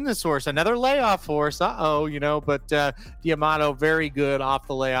 Haven't seen this horse. Another layoff horse. But Diamato, very good off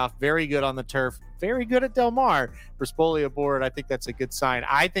the layoff, very good on the turf, very good at Del Mar. Rispoli aboard, I think that's a good sign.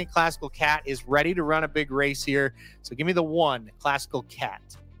 I think Classical Cat is ready to run a big race here. So give me the 1, Classical Cat.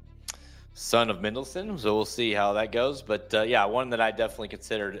 Son of Mendelssohn, so we'll see how that goes. But one that I definitely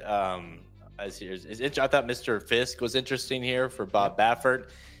considered I thought Mr. Fisk was interesting here for Bob Baffert,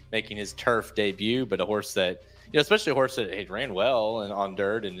 making his turf debut, but a horse that, especially a horse that ran well and on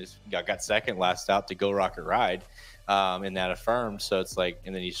dirt and got second last out to Go Rocket Ride in that Affirmed. So it's like,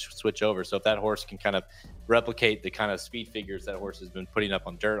 and then you switch over. So if that horse can kind of replicate the kind of speed figures that horse has been putting up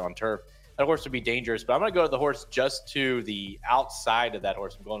on dirt, on turf, that horse would be dangerous. But I'm going to go to the horse just to the outside of that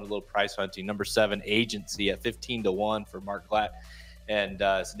horse. I'm going to a little price hunting. Number 7, Agency at 15-1 for Mark Glatt and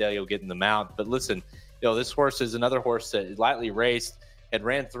Sedelio getting the mount. But listen, this horse is another horse that lightly raced, had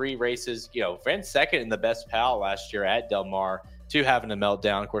ran 3 races, ran second in the Best Pal last year at Del Mar, 2 having a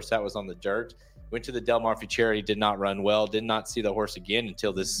meltdown. Of course, that was on the dirt. Went to the Del Mar Futurity, did not run well, did not see the horse again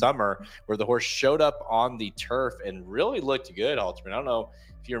until this summer, where the horse showed up on the turf and really looked good, Halterman. I don't know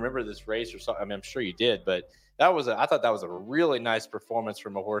if you remember this race or something. I mean, I'm sure you did, but I thought that was a really nice performance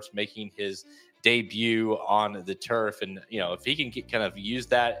from a horse making his debut on the turf. And, if he can kind of use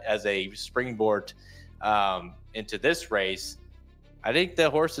that as a springboard into this race, I think the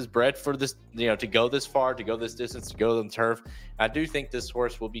horse is bred for this, to go this far, to go this distance, to go on the turf. I do think this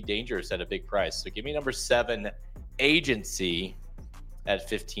horse will be dangerous at a big price. So give me number 7, Agency at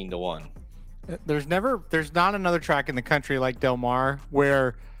 15-1. There's not another track in the country like Del Mar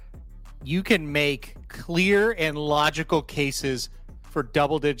where you can make clear and logical cases for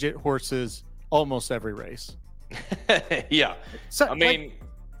double-digit horses almost every race. Yeah. So, I mean,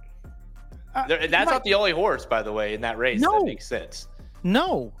 that's not the only horse, by the way, in that race. No. That makes sense.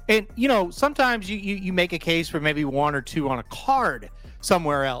 No. And, sometimes you make a case for maybe 1 or 2 on a card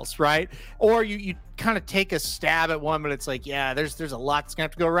somewhere else, right? Or you kind of take a stab at one, but it's like, yeah, there's a lot that's going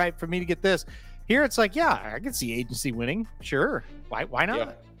to have to go right for me to get this. Here it's like, yeah, I can see Agency winning. Sure. Why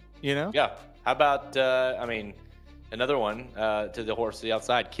not? Yeah. Yeah. How about, another one to the horse to the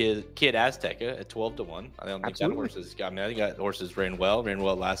outside, Kid Azteca at 12-1. I don't think that horse is, I think that horse ran well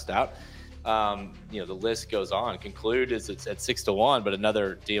last out. The list goes on. Conclude is it's at 6-1, but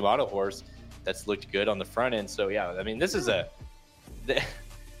another Diamato horse that's looked good on the front end. So this is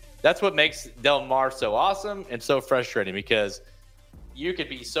that's what makes Del Mar so awesome and so frustrating, because you could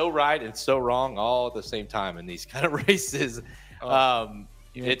be so right and so wrong all at the same time in these kind of races.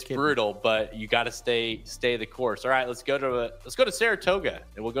 It's brutal, but you got to stay the course. All right, let's go to Saratoga,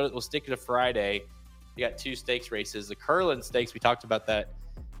 and we'll stick to Friday. You got 2 stakes races. The Curlin Stakes, we talked about that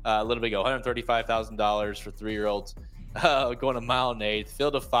a little bit ago. $135,000 for 3-year-olds going a mile and 1/8.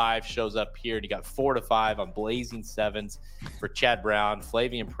 Field of 5 shows up here, and you got 4-5 on Blazing Sevens for Chad Brown.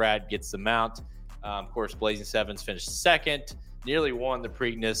 Flavian Pratt gets the mount. Of course, Blazing Sevens finished second, nearly won the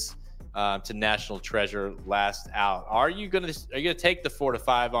Preakness to National Treasure last out. Are you gonna take the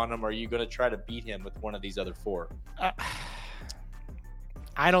 4-5 on him, or are you gonna try to beat him with one of these other 4?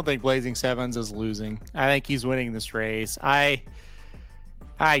 I don't think Blazing Sevens is losing. I think he's winning this race. I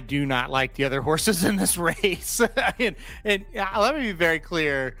I do not like the other horses in this race. and let me be very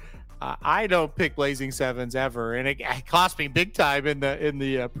clear. I don't pick Blazing Sevens ever, and it cost me big time in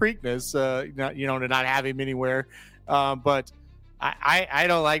the Preakness, to not have him anywhere. But I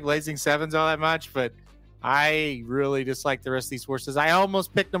don't like Blazing Sevens all that much, but I really dislike the rest of these horses. I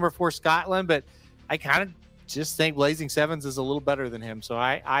almost picked number 4 Scotland, but I kind of just think Blazing Sevens is a little better than him. So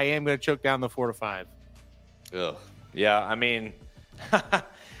I am going to choke down the 4 to 5. Ugh. Yeah, I mean,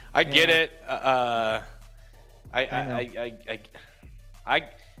 I get it.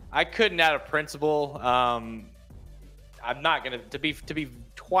 I couldn't out of principle. I'm not gonna to be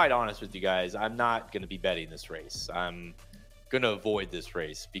quite honest with you guys. I'm not gonna be betting this race. I'm gonna avoid this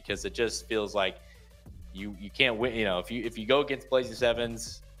race because it just feels like you can't win. If you go against Blazing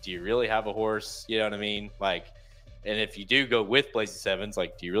Sevens, do you really have a horse? You know what I mean? Like, and if you do go with Blazing Sevens,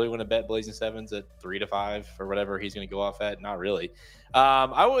 like, do you really want to bet Blazing Sevens at 3 to 5 or whatever he's going to go off at? Not really.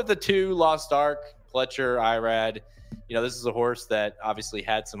 I went with the 2 Lost Ark, Pletcher, Irad. This is a horse that obviously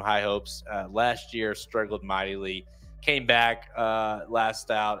had some high hopes last year, struggled mightily, came back last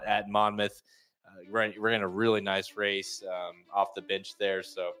out at Monmouth. Ran a really nice race off the bench there.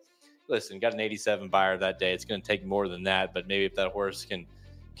 So, listen, got an 87 buyer that day. It's going to take more than that, but maybe if that horse can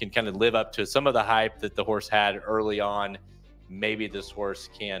kind of live up to some of the hype that the horse had early on, maybe this horse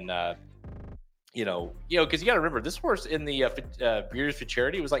can, because you got to remember, this horse in the Breeders'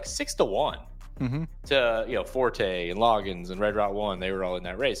 Futurity was like 6 to 1 to Forte and Loggins and Red Route 1. They were all in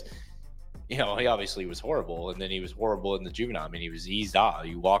that race. He obviously was horrible, and then he was horrible in the juvenile. I mean, he was eased off.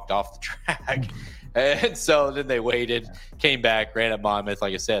 He walked off the track. And so then they waited, came back, ran at Monmouth.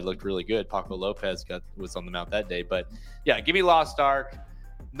 Like I said, looked really good. Paco Lopez was on the mount that day. But, yeah, give me Lost Ark.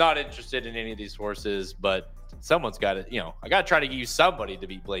 Not interested in any of these horses, but someone's got to, I got to try to use somebody to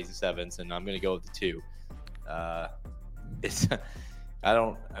beat Blazing Sevens, and I'm going to go with the 2. I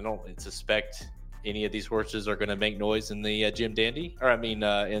don't suspect any of these horses are going to make noise in the Jim Dandy,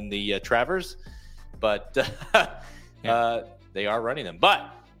 in the Travers, but they are running them.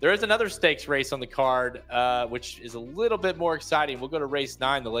 But there is another stakes race on the card, which is a little bit more exciting. We'll go to race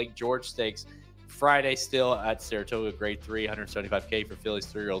 9, the Lake George Stakes. Friday still at Saratoga, grade 3, $175K for fillies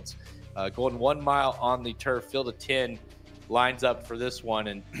 3-year-olds. Going 1 mile on the turf, field of 10 lines up for this one.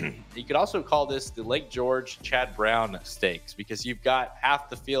 And you could also call this the Lake George Chad Brown Stakes because you've got half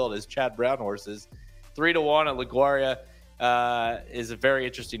the field as Chad Brown horses. 3 to 1 at LaGuardia is a very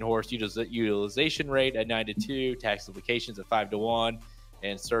interesting horse. Utilization rate at 9 to 2, tax implications at 5 to 1,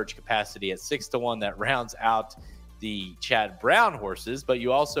 and surge capacity at 6 to 1. That rounds out the Chad Brown horses. But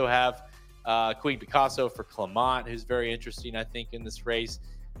you also have Queen Picasso for Clement, who's very interesting, I think, in this race.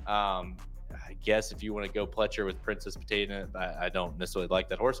 I guess if you want to go Pletcher with Princess Potato, I don't necessarily like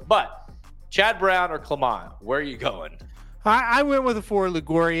that horse. But Chad Brown or Clement, where are you going? I went with the 4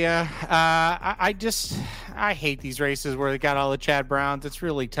 Liguria. I hate these races where they got all the Chad Browns. It's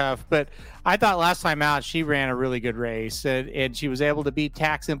really tough. But I thought last time out she ran a really good race, and she was able to beat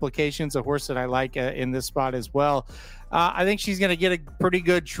Tax Implications, a horse that I like in this spot as well. I think she's going to get a pretty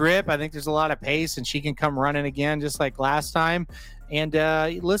good trip. I think there's a lot of pace, and she can come running again just like last time. And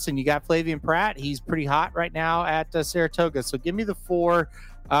listen, you got Flavian Pratt. He's pretty hot right now at Saratoga. So give me the 4.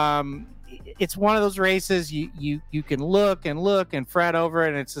 It's one of those races you can look and fret over it,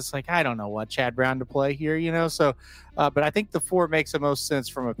 and it's just like, I don't know what Chad Brown to play here, So, but I think the 4 makes the most sense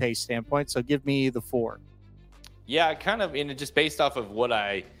from a pace standpoint. So give me the 4. Yeah, kind of, just based off of what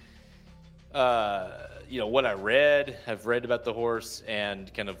I what I have read about the horse,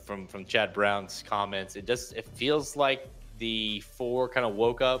 and kind of from Chad Brown's comments, it feels like the 4 kind of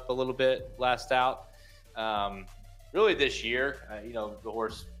woke up a little bit last out. Really this year, the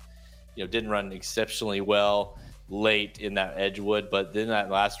horse, didn't run exceptionally well late in that Edgewood, but then that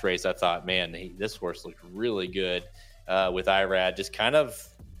last race, I thought, man, this horse looked really good with Irad. Just kind of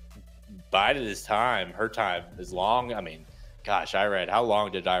bided his time. Her time is long. I mean, gosh, Irad, how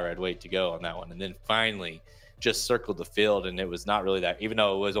long did Irad wait to go on that one? And then finally just circled the field, and it was not really that, even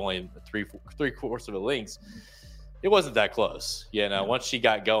though it was only three-quarters of a length, it wasn't that close. Once she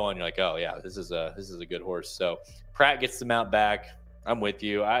got going, you're like, oh yeah, this is a good horse. So Pratt gets the mount back. I'm with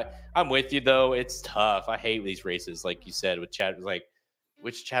you. I'm with you, though. It's tough. I hate these races, like you said, with Chad. Like,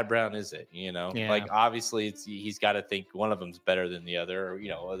 which Chad Brown is it? Yeah. Like, obviously he's got to think one of them's better than the other,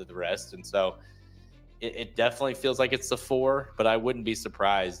 or other the rest. And so it definitely feels like it's the 4, but I wouldn't be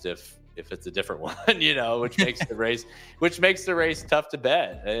surprised if it's a different one, which makes the race tough to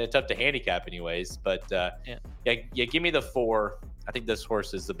bet, tough to handicap anyways. But give me the 4. I think this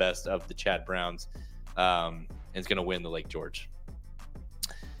horse is the best of the Chad Browns, and is going to win the Lake George.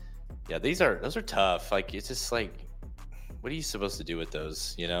 Yeah, those are tough. Like, it's just like what are you supposed to do with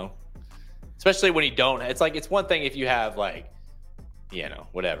those? Especially when you don't. It's like, it's one thing if you have like,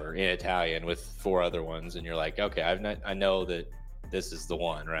 whatever in Italian with 4 other ones, and you're like, okay, I know that this is the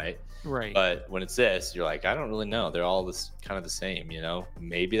one, right? Right. But when it's this, you're like, I don't really know. They're all this kind of the same,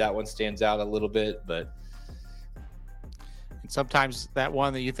 Maybe that one stands out a little bit, but sometimes that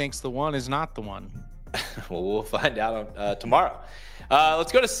one that you think's the one is not the one. Well, we'll find out tomorrow.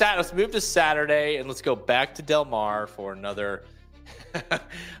 Let's go to Let's move to Saturday, and let's go back to Del Mar for another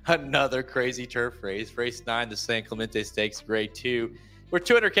crazy turf race. Race 9, the San Clemente Stakes, Grade 2. We're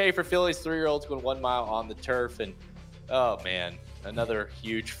 $200K for fillies, 3-year-olds going 1 mile on the turf, and oh man, another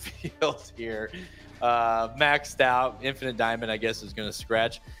huge field here. Maxed out, Infinite Diamond, I guess, is going to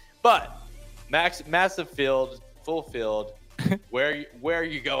scratch, but massive field, full field. Where are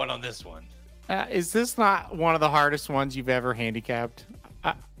you going on this one? Is this not one of the hardest ones you've ever handicapped?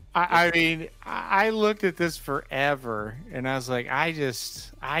 I mean, I looked at this forever, and I was like,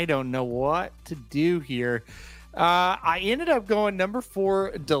 I don't know what to do here. I ended up going number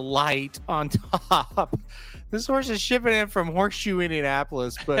 4, Delight, on top. This horse is shipping in from Horseshoe,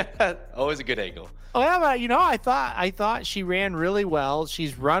 Indianapolis, but always a good angle. Well, but I thought she ran really well.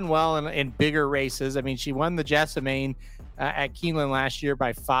 She's run well in bigger races. I mean, she won the Jessamine at Keeneland last year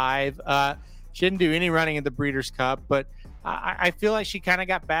by 5. She didn't do any running in the Breeders' Cup, but I feel like she kind of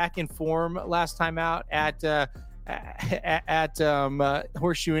got back in form last time out at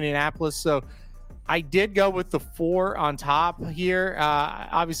Horseshoe, Indianapolis. So I did go with the 4 on top here.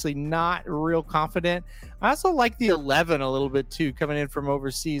 Obviously not real confident. I also like the 11 a little bit too, coming in from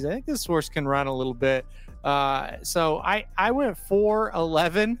overseas. I think this horse can run a little bit. So I went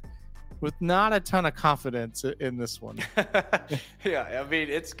 4-11 with not a ton of confidence in this one. Yeah, I mean,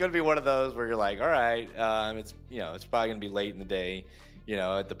 it's going to be one of those where you're like, all right, it's it's probably going to be late in the day,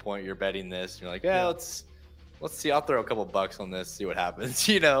 at the point you're betting this. You're like, let's see. I'll throw a couple bucks on this, see what happens.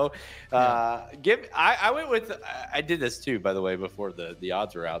 I went with. I did this too, by the way, before the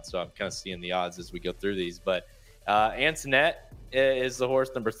odds were out, so I'm kind of seeing the odds as we go through these. But Antoinette is the horse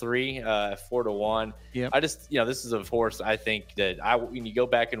number 3, 4-1. Yeah. I just, this is a horse I think that when you go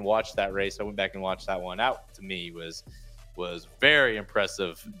back and watch that race, I went back and watched that one. Out to me was very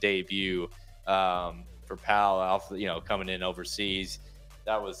impressive debut for Pal Alpha, coming in overseas.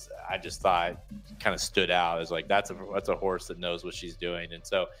 I just thought kind of stood out as like, that's a horse that knows what she's doing. And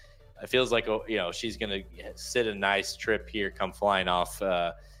so it feels like, she's going to sit a nice trip here, come flying off.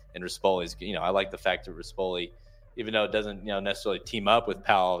 And Rispoli's, I like the fact that Rispoli, even though it doesn't, necessarily team up with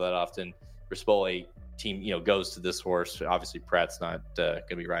Powell that often, Rispoli goes to this horse. Obviously, Pratt's not going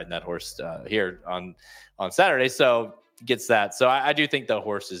to be riding that horse here on Saturday, so gets that. So I do think the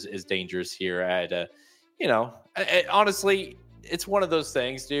horse is dangerous here. Honestly, it's one of those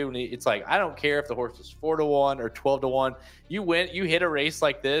things, dude. It's like, I don't care if the horse is 4-1 or 12-1. You win, you hit a race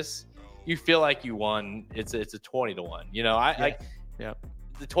like this, you feel like you won. It's a 20-1. Yeah.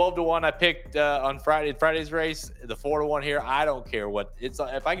 The 12-1 I picked on Friday's race, the 4-1 here. I don't care what it's.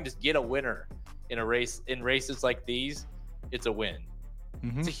 If I can just get a winner in races like these, it's a win.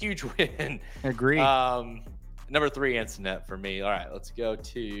 Mm-hmm. It's a huge win. Agreed. Number 3, Antoinette for me. All right, let's go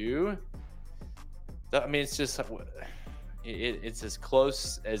to. I mean, it's just it's as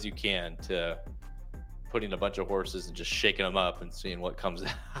close as you can to putting a bunch of horses and just shaking them up and seeing what comes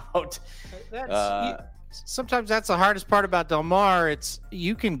out. Sometimes that's the hardest part about Del Mar. It's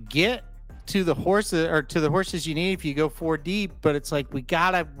you can get to the horses you need if you go 4 deep, but it's like we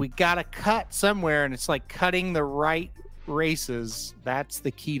gotta cut somewhere, and it's like cutting the right races. That's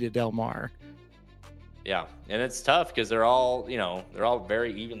the key to Del Mar. Yeah, and it's tough because they're all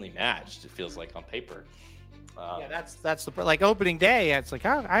very evenly matched. It feels like on paper. That's the like opening day. It's like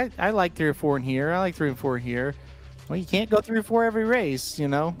I like 3 or 4 in here. I like 3 and 4 here. Well, you can't go 3 or 4 every race,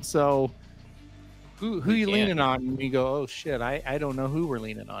 So. Who you leaning on? And you go, oh shit, I don't know who we're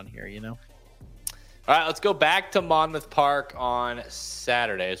leaning on here, All right, let's go back to Monmouth Park on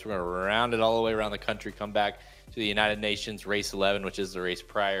Saturday. So we're going to round it all the way around the country, come back to the United Nations Race 11, which is the race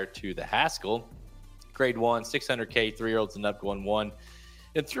prior to the Haskell. Grade 1, 600K, 3-year-olds and up, going 1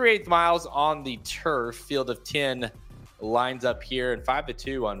 and 3/8 miles on the turf. Field of 10 lines up here, and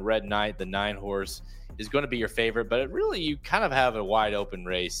 5-2 on Red Knight, the 9 horse. Is going to be your favorite, but you kind of have a wide open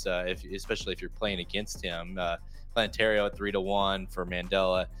race, especially if you're playing against him. Planetario at 3-1 for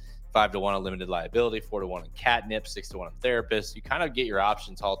Mandela, 5-1 on Limited Liability, 4-1 on Catnip, 6-1 on Therapist. You kind of get your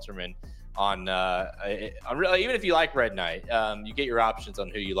options, Halterman, on really, even if you like Red Knight, you get your options on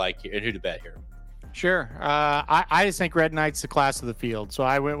who you like here and who to bet here. Sure. I just think Red Knight's the class of the field. So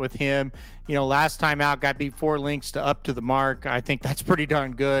I went with him. Last time out, got beat 4 lengths to up to the mark. I think that's pretty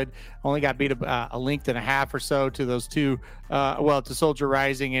darn good. Only got beat a length and a half or so to those two, to Soldier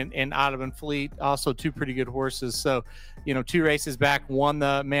Rising and Ottoman Fleet. Also 2 pretty good horses. So, 2 races back, won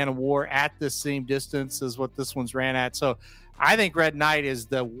the Man of War at the same distance as what this one's ran at. So I think Red Knight is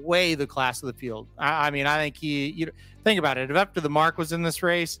the class of the field. I think think about it. If up to the mark was in this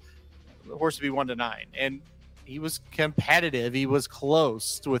race, the horse would be 1-9, and he was competitive. He was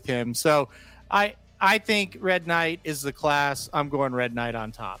close with him. So I think Red Knight is the class. I'm going Red Knight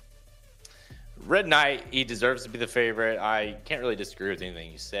on top. Red Knight, he deserves to be the favorite. I can't really disagree with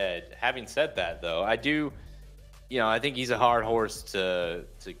anything you said. Having said that, though, I do, I think he's a hard horse to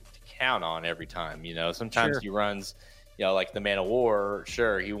count on every time. Sometimes Sure. he runs, like the Man of War.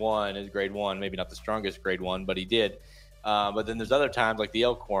 Sure, he won his grade 1, maybe not the strongest grade 1, but he did. But then there's other times like the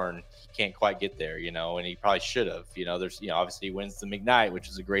Elkhorn, he can't quite get there, and he probably should have. There's, obviously he wins the McKnight, which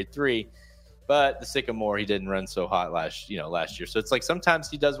is a grade 3, but the Sycamore, he didn't run so hot last year. So it's like sometimes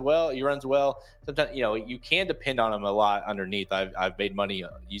he does well, he runs well. Sometimes, you can depend on him a lot underneath. I've made money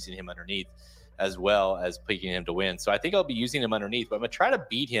using him underneath as well as picking him to win. So I think I'll be using him underneath, but I'm gonna try to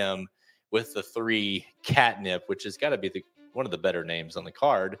beat him with the 3 Catnip, which has got to be one of the better names on the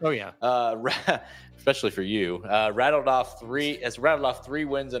card. Oh yeah. Especially for you. Rattled off 3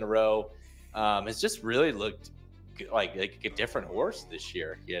 wins in a row. Has just really looked like a different horse this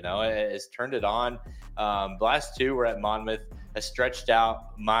year. Has turned it on. The last 2 were at Monmouth. Has stretched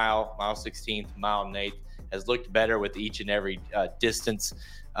out mile 16th, mile 8th. Has looked better with each and every distance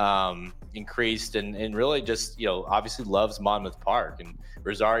increased, and really just obviously loves Monmouth Park, and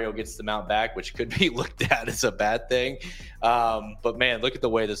Rosario gets the mount back, which could be looked at as a bad thing. But man, look at the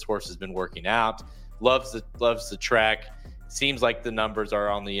way this horse has been working out. Loves the track. Seems like the numbers are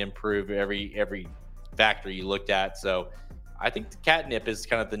on the improve every factor you looked at. So I think the Catnip is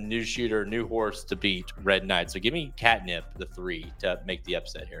kind of the new horse to beat Red Knight. So give me Catnip, the 3, to make the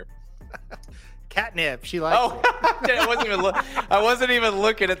upset here. Catnip. She likes it. I wasn't even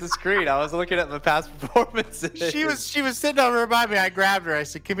looking at the screen. I was looking at my past performances. She was sitting over by me. I grabbed her. I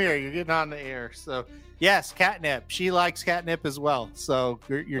said, "Come here. You're getting on the air." So yes, Catnip. She likes Catnip as well. So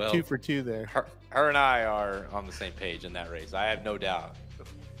you're 2 for 2 there. Her and I are on the same page in that race. I have no doubt.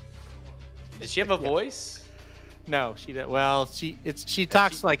 Does she have a voice? No, she did. Well, she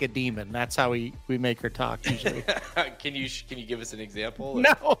talks like a demon. That's how we make her talk usually. Can you give us an example?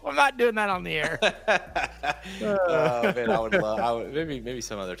 No, I'm not doing that on the air. Oh man, I would maybe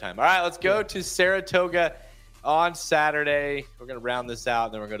some other time. All right, let's go to Saratoga on Saturday. We're gonna round this out,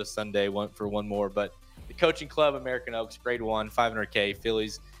 and then we're going to Sunday for one more. But the Coaching Club, American Oaks, grade 1, 500K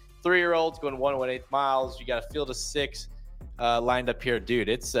fillies, 3-year-olds going 1.18 miles. You got a field of 6. Lined up here, dude.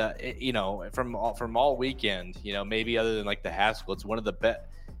 It's from all weekend, maybe other than like the Haskell, it's one of the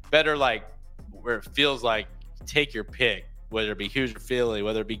better, like where it feels like take your pick, whether it be Hoosier Filly,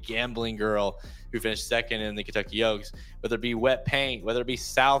 whether it be Gambling Girl, who finished 2nd in the Kentucky Oaks, whether it be Wet Paint, whether it be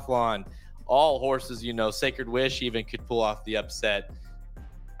South Lawn, all horses, Sacred Wish even could pull off the upset.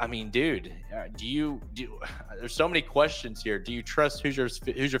 I mean, dude, there's so many questions here. Do you trust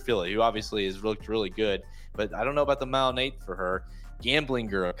Hoosier Filly, who obviously has looked really good, but I don't know about the mile 8 for her. Gambling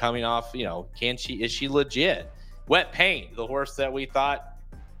Girl coming off, is she legit? Wet Paint, the horse that we thought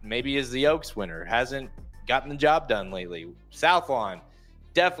maybe is the Oaks winner, hasn't gotten the job done lately. South Lawn,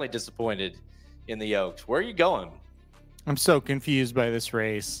 definitely disappointed in the Oaks. Where are you going? I'm so confused by this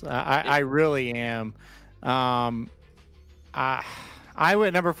race. I really am. I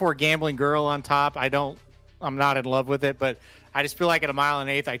went number 4, Gambling Girl on top. I'm not in love with it, but I just feel like at a mile and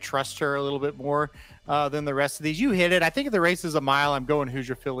 1/8, I trust her a little bit more than the rest of these. You hit it. I think if the race is a mile, I'm going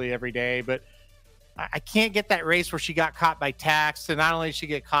Hoosier Filly every day, but I can't get that race where she got caught by Tax. And not only did she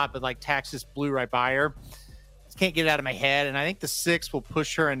get caught, but like Tax just blew right by her. Just can't get it out of my head. And I think the 6 will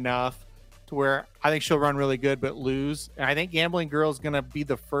push her enough to where I think she'll run really good, but lose. And I think Gambling Girl is going to be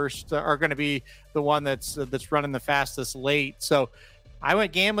the first, or going to be the one that's running the fastest late. So I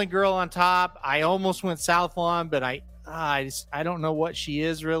went Gambling Girl on top. I almost went South Lawn, but I don't know what she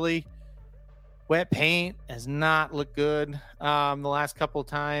is really. Wet Paint has not looked good the last couple of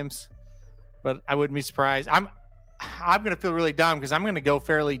times, but I wouldn't be surprised. I'm going to feel really dumb because I'm going to go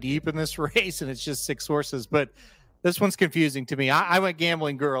fairly deep in this race, and it's just 6 horses. But this one's confusing to me. I went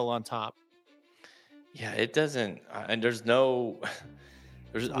Gambling Girl on top. Yeah, it doesn't, and I don't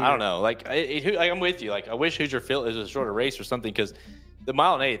know. Like I'm with you. Like I wish Hoosier Filly is a shorter race or something, because the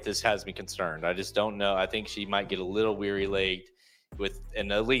mile and 1/8 this has me concerned. I just don't know. I think she might get a little weary-legged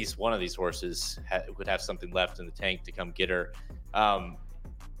and at least one of these horses would have something left in the tank to come get her.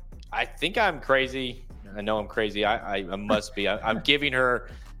 I think I'm crazy. I know I'm crazy. I must be. I'm giving her.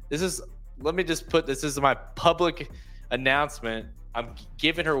 Let me just put this. This is my public announcement. I'm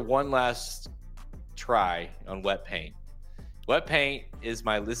giving her one last try on wet paint. Wet paint is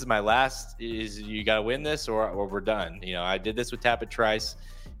my. This is my last. You got to win this or we're done. I did this with Tappet Trice.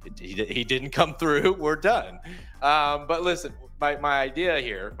 He didn't come through. We're done. But listen, my idea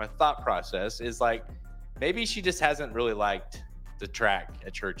here, my thought process is like maybe she just hasn't really liked the track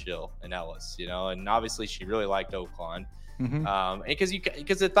at Churchill and Ellis, and obviously she really liked Oaklawn. And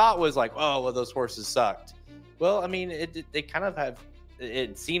because the thought was like, oh, well, those horses sucked. Well, I mean, they kind of have.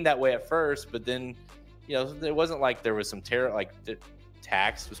 It seemed that way at first, but then, it wasn't like there was some terror. Like the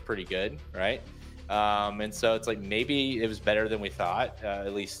tax was pretty good, right? And so it's like maybe it was better than we thought,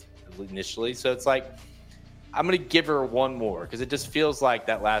 at least initially. So it's like I'm gonna give her one more because it just feels like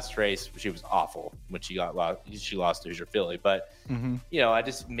that last race she was awful when she lost to Hoosier Philly. But I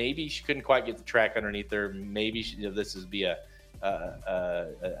just maybe she couldn't quite get the track underneath her. Maybe this would be a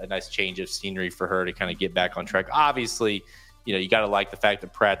nice change of scenery for her to kind of get back on track. Obviously, you got to like the fact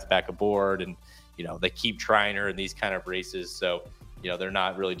that Pratt's back aboard and they keep trying her in these kind of races. So they're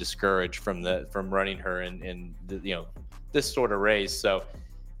not really discouraged from running her in this sort of race. So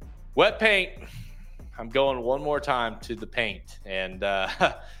wet paint. I'm going one more time to the paint, and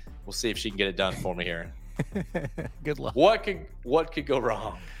we'll see if she can get it done for me here. Good luck. What could go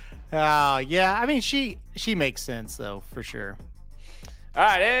wrong? Yeah. I mean, she makes sense though, for sure. All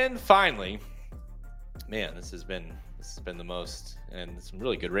right, and finally, man, this has been the most, and some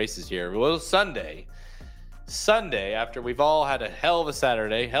really good races here. Well, Sunday, after we've all had a hell of a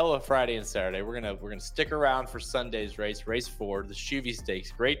Saturday, hell of a Friday and Saturday, we're gonna stick around for Sunday's race 4, the Chuvy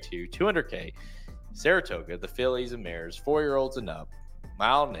Stakes, Grade 2, 200K. Saratoga, the fillies and mares, 4-year-olds and up,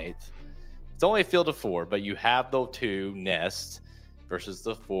 mile and eighth. It's only a field of 4, but you have the 2 Nest versus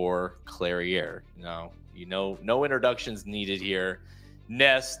the 4 Clairiere. No introductions needed here.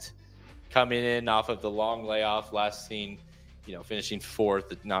 Nest coming in off of the long layoff, last seen, finishing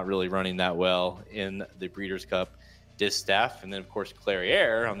 4th, not really running that well in the Breeders' Cup Distaff. And then, of course,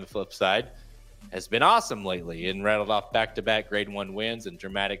 Clairiere on the flip side has been awesome lately and rattled off back-to-back Grade 1 wins in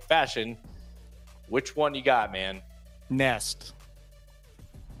dramatic fashion. Which one you got, man? Nest.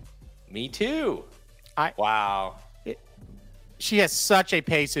 Me too. Wow. She has such a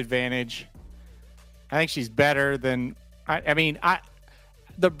pace advantage. I think she's better than.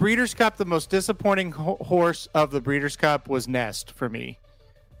 The Breeders' Cup, the most disappointing horse of the Breeders' Cup was Nest for me,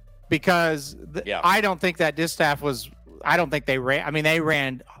 because I don't think that distaff was. I don't think they ran. I mean, they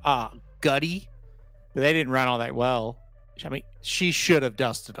ran gutty, but they didn't run all that well. I mean, she should have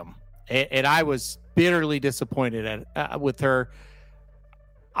dusted them, and I was bitterly disappointed with her.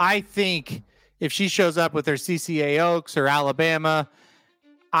 I think if she shows up with her CCA Oaks or Alabama,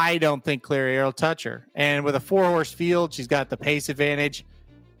 I don't think Clairiere will touch her. And with a 4-horse field, she's got the pace advantage.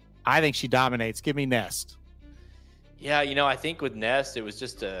 I think she dominates. Give me Nest. Yeah, I think with Nest, it was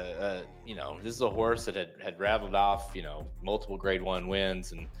just this is a horse that had rattled off, multiple Grade 1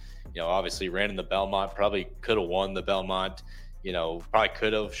 wins, and obviously ran in the Belmont. Probably could have won the Belmont.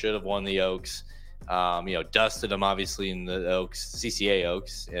 Probably should have won the Oaks. Dusted them obviously in the Oaks, CCA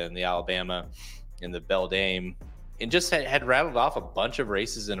Oaks, and the Alabama, and the Beldame, and just had rattled off a bunch of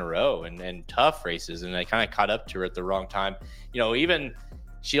races in a row and tough races, and I kind of caught up to her at the wrong time. Even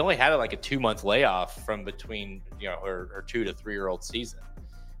she only had like a 2-month layoff from between her 2 to 3-year-old season,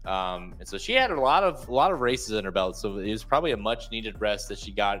 and so she had a lot of races in her belt. So it was probably a much needed rest that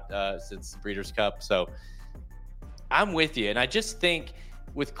she got since the Breeders' Cup. So I'm with you, and I just think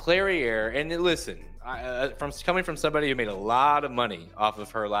with Clairiere, and listen, coming from somebody who made a lot of money off of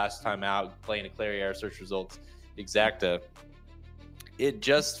her last time out playing a Clairiere search results exacta, it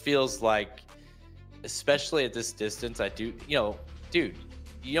just feels like, especially at this distance, dude,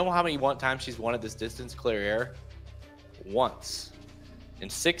 you know how many times she's won at this distance, Clairiere? Once. In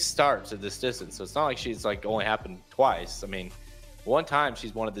 6 starts at this distance. So it's not like she's like only happened twice. I mean, one time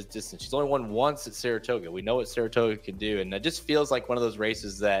she's won at this distance. She's only won once at Saratoga. We know what Saratoga can do. And it just feels like one of those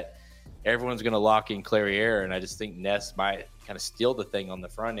races that everyone's going to lock in Clairiere. And I just think Nest might kind of steal the thing on the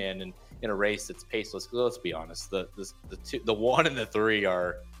front end and in a race that's paceless. Because let's be honest, the 1 and the 3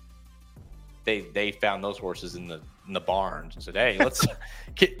 are, they found those horses in the barns and said, hey, let's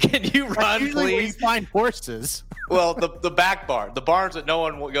can you run, please? Where you find horses. Well, the back barn, the barns that no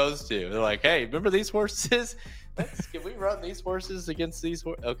one goes to. They're like, hey, remember these horses? Can we run these horses against these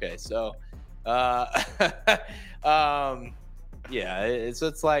horses? Okay, so yeah,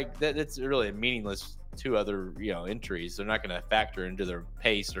 it's like that. It's really a meaningless 2 other entries. They're not going to factor into their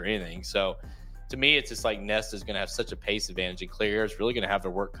pace or anything. So to me, it's just like Nest is going to have such a pace advantage, and Claire is really going to have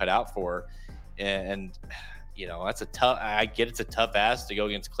their work cut out for her. And that's I get it's a tough ask to go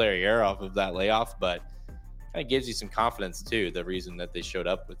against Claire off of that layoff, but kind of gives you some confidence too. The reason that they showed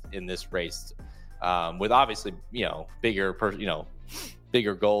up in this race, with obviously bigger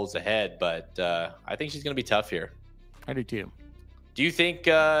goals ahead, but I think she's going to be tough here. I do too. Do you think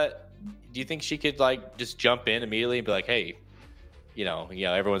she could like just jump in immediately and be like, hey,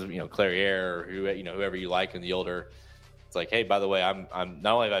 everyone's Claire or whoever you like in the older, it's like, hey, by the way, I'm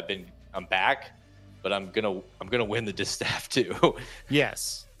not only have I'm back, but I'm gonna win the distaff too.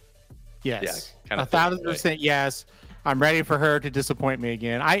 Yes. Yeah, 1,000% yes. I'm ready for her to disappoint me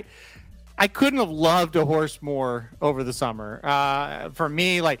again. I couldn't have loved a horse more over the summer. For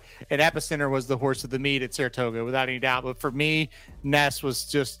me, like an Epicenter was the horse of the meet at Saratoga, without any doubt. But for me, Ness was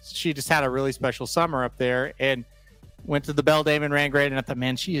she just had a really special summer up there, and went to the Beldame and ran great. And I thought,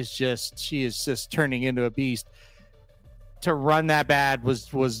 man, she is just turning into a beast. To run that bad was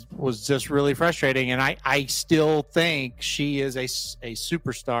just really frustrating. And I still think she is a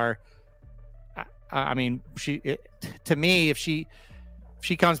superstar. I mean, to me, if she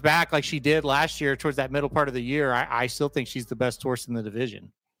comes back like she did last year towards that middle part of the year, I still think she's the best horse in the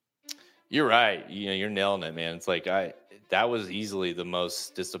division. You're right. You're nailing it, man. It's like that was easily the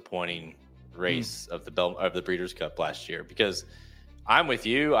most disappointing race of the Breeders' Cup last year, because I'm with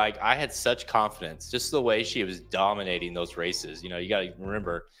you. I had such confidence, just the way she was dominating those races. You got to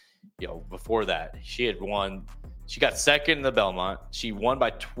remember, before that, she had won. She got second in the Belmont. She won by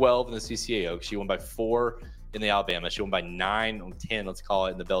 12 in the CCA Oaks. She won by 4 in the Alabama. She won by 9 or 10, let's call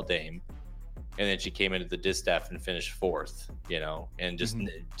it, in the Beldame. And then she came into the distaff and finished 4th, and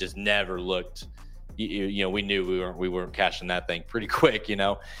just never looked, we knew we weren't cashing that thing pretty quick,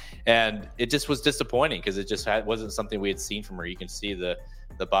 and it just was disappointing because it just wasn't something we had seen from her. You can see the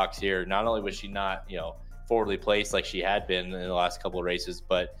box here. Not only was she not, forwardly placed like she had been in the last couple of races,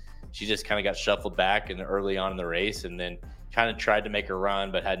 but she just kind of got shuffled back and early on in the race, and then kind of tried to make a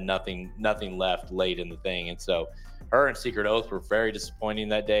run, but had nothing left late in the thing. And so her and Secret Oath were very disappointing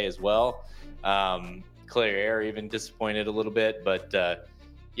that day as well. Claire Air even disappointed a little bit, but it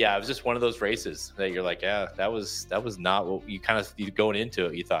was just one of those races that you're like, yeah, that was not what you going into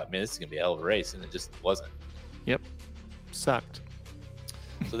it. You thought, man, this is gonna be a hell of a race, and it just wasn't. Yep, sucked.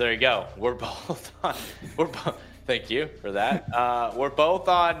 So there you go. Thank you for that. We're both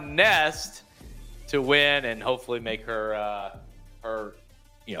on Nest to win and hopefully make her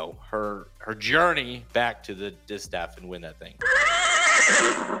journey back to the distaff and win that thing.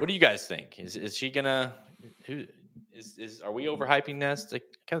 What do you guys think? Is she gonna? Are we overhyping Nest? It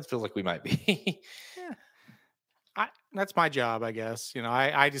kind of feels like we might be. Yeah. That's my job, I guess.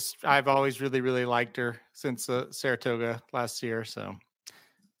 I've always really, really liked her since Saratoga last year. So,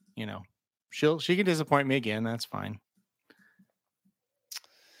 she can disappoint me again. That's fine.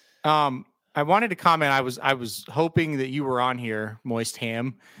 I wanted to comment. I was hoping that you were on here, Moist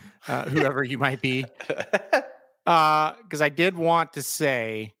Ham, whoever you might be, because I did want to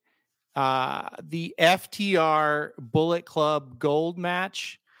say the FTR Bullet Club Gold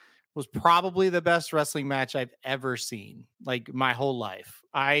match was probably the best wrestling match I've ever seen, like my whole life.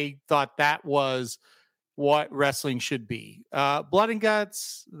 I thought that was what wrestling should be. Blood and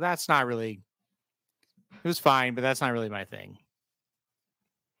Guts, that's not really, it was fine, but that's not really my thing.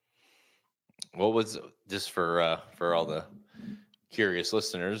 What was, just for all the curious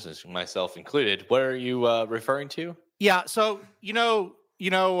listeners, as myself included, what are you referring to? Yeah, so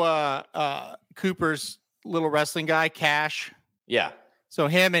Cooper's little wrestling guy, Cash. Yeah. So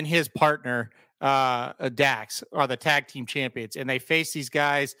him and his partner, Dax, are the tag team champions, and they face these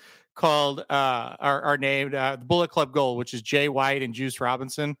guys called are named the Bullet Club Gold, which is Jay White and Juice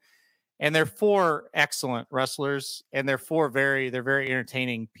Robinson, and they're 4 excellent wrestlers, and they're very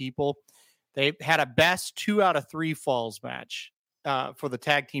entertaining people. They had a best 2 out of 3 falls match for the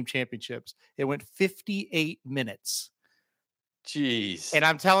tag team championships. It went 58 minutes. Jeez. And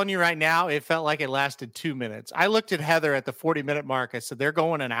I'm telling you right now, it felt like it lasted 2 minutes. I looked at Heather at the 40-minute mark. I said, they're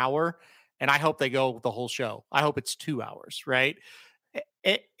going an hour, and I hope they go the whole show. I hope it's 2 hours, right?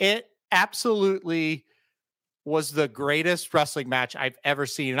 It absolutely was the greatest wrestling match I've ever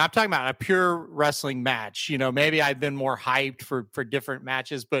seen. And I'm talking about a pure wrestling match. Maybe I've been more hyped for different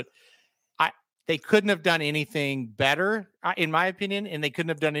matches, but they couldn't have done anything better, in my opinion, and they couldn't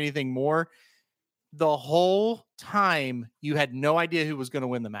have done anything more. The whole time, you had no idea who was going to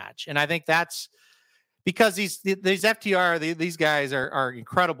win the match. And I think that's because these FTR, these guys are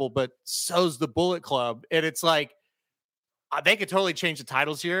incredible, but so's the Bullet Club. And it's like, they could totally change the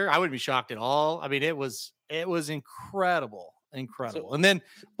titles here. I wouldn't be shocked at all. I mean, it was incredible. incredible. And then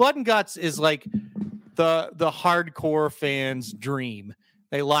Blood and Guts is like the hardcore fans' dream.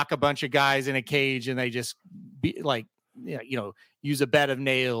 They lock a bunch of guys in a cage and they just be like, use a bed of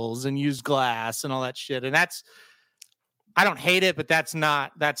nails and use glass and all that shit. And I don't hate it, but that's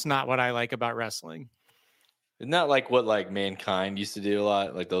not what I like about wrestling. Isn't that like what like Mankind used to do a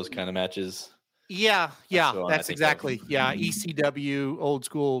lot, like those kind of matches? Yeah, that's exactly. Yeah, ECW old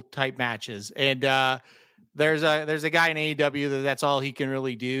school type matches. And there's a guy in AEW that's all he can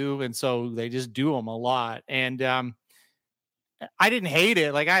really do, and so they just do them a lot. And I didn't hate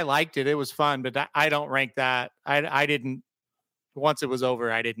it. Like, I liked it. It was fun, but I don't rank that. I didn't. Once it was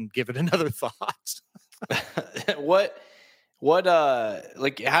over, I didn't give it another thought. What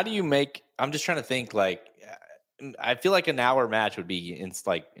like, how do you make? I'm just trying to think. Like, I feel like an hour match would be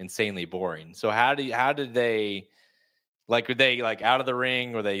insanely boring. So how did they? Like, were they like out of the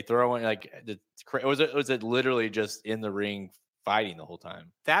ring? Were they throwing like? Was it literally just in the ring fighting the whole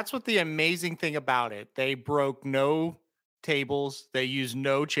time? That's what the amazing thing about it. They broke no tables. They used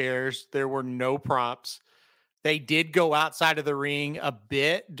no chairs. There were no props. They did go outside of the ring a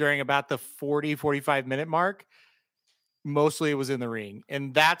bit during about the 45 minute mark. Mostly it was in the ring.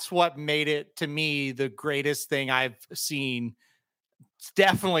 And that's what made it, to me, the greatest thing I've seen.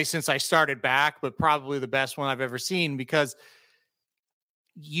 Definitely since I started back, but probably the best one I've ever seen, because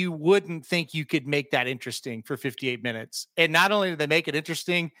you wouldn't think you could make that interesting for 58 minutes. And not only did they make it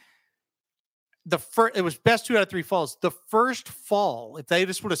interesting, it was best 2 out of 3 falls. The first fall, if they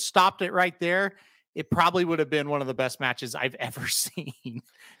just would have stopped it right there, it probably would have been one of the best matches I've ever seen.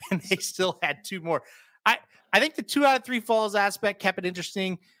 And they still had 2 more. I think the 2 out of 3 falls aspect kept it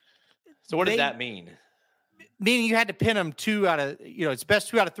interesting. So what does that mean? Meaning you had to pin them 2 out of, it's best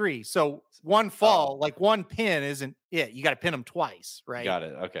 2 out of 3. So one fall, like one pin isn't it. You got to pin them twice, right? Got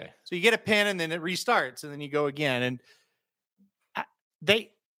it. Okay. So you get a pin and then it restarts and then you go again. And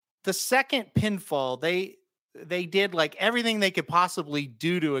the second pinfall, they did like everything they could possibly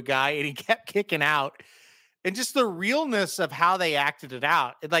do to a guy, and he kept kicking out. And just the realness of how they acted it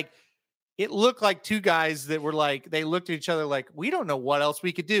out. It looked like 2 guys that were like, they looked at each other like, we don't know what else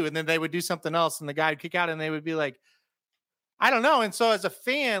we could do. And then they would do something else and the guy would kick out and they would be like, I don't know. And so as a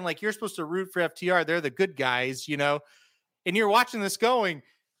fan, like, you're supposed to root for FTR. They're the good guys, and you're watching this going,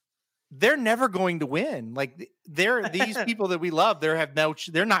 they're never going to win. Like, they're these people that we love, they're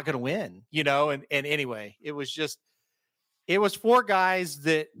not going to win, and anyway, it was 4 guys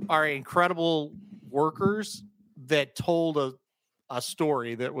that are incredible workers that told a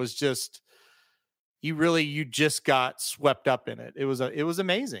story that was just, you just got swept up in it. It was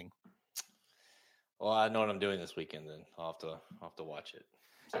amazing. Well, I know what I'm doing this weekend. Then I'll have to watch it.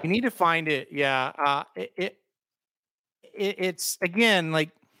 You need to find it. Yeah. It's again, like,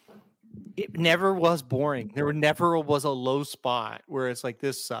 it never was boring. There never was a low spot where it's like,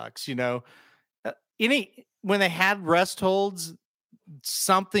 this sucks. When they had rest holds,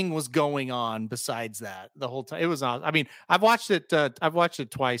 something was going on besides that the whole time. It was awesome. I mean, I've watched it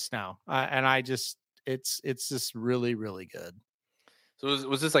twice now, and it's just really, really good. So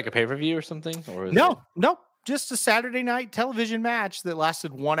was this like a pay-per-view or something? Or no, just a Saturday night television match that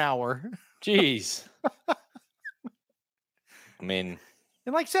lasted 1 hour. Jeez. I mean,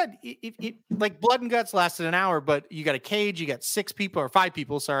 and like I said, it like Blood and Guts lasted an hour, but you got a cage, you got 5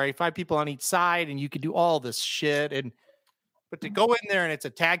 people on each side, and you could do all this shit. But to go in there and it's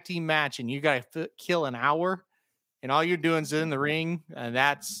a tag team match and you got to kill an hour and all you're doing is in the ring, and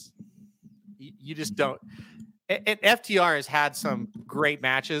you just don't. And FTR has had some great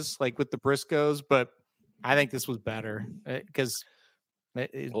matches, like with the Briscoes, but I think this was better because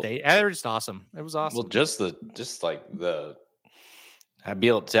they're just awesome. It was awesome. Well, I'd be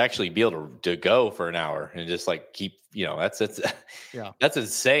able to go for an hour and just like keep, that's yeah, that's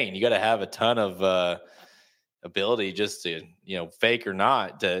insane. You got to have a ton of ability just to, fake or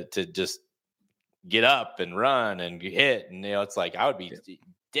not, to just get up and run and hit. And, it's like, I would be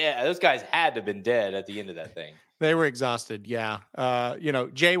dead. Those guys had to have been dead at the end of that thing. They were exhausted. Yeah.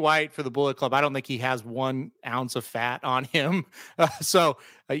 Jay White for the Bullet Club, I don't think he has 1 ounce of fat on him. So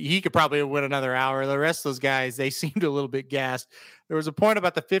he could probably win another hour. The rest of those guys, they seemed a little bit gassed. There was a point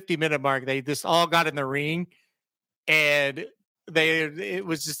about the 50-minute mark. They just all got in the ring and they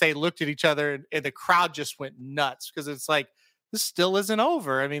looked at each other and the crowd just went nuts because it's like, this still isn't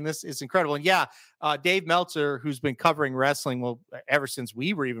over. I mean, this is incredible. And yeah, Dave Meltzer, who's been covering wrestling, ever since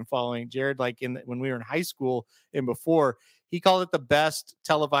we were even following Jared, like when we were in high school and before, he called it the best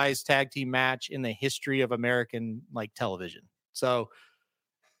televised tag team match in the history of American television. So,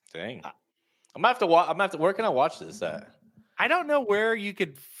 dang, I'm gonna have to watch. Where can I watch this at? I don't know where you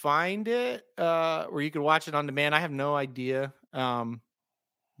could find it, where you could watch it on demand. I have no idea.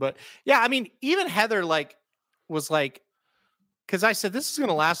 But yeah, I mean, even Heather was like, because I said this is going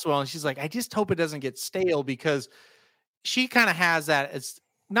to last a while, and she's like, I just hope it doesn't get stale, because she kind of has that. It's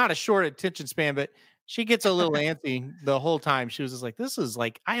not a short attention span, but she gets a little antsy the whole time. She was just like, this is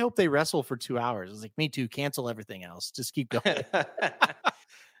like, I hope they wrestle for 2 hours. I was like, me too. Cancel everything else. Just keep going.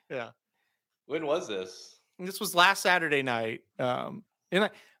 Yeah. When was this? And this was last Saturday night. And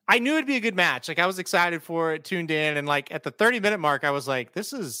I knew it'd be a good match. Like, I was excited for it, tuned in, and like at the 30-minute mark, I was like,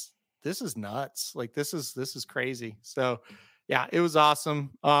 this is nuts. Like, this is crazy. So yeah, it was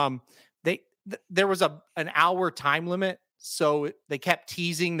awesome. There was an hour time limit, so they kept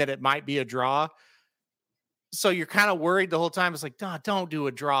teasing that it might be a draw. So you're kind of worried the whole time. It's like, no, don't do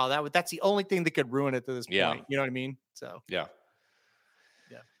a draw. That's the only thing that could ruin it to this point. You know what I mean? So yeah.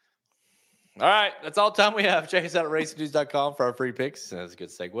 Yeah. All right. That's all the time we have. Check us out at racingdudes.com for our free picks. That's a good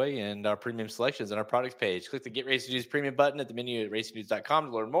segue. And our premium selections on our products page. Click the Get Racing Dudes premium button at the menu at racingdudes.com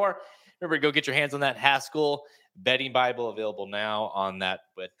to learn more. Remember to go get your hands on that Haskell betting Bible, available now on that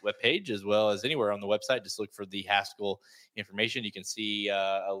webpage, as well as anywhere on the website. Just look for the Haskell information. You can see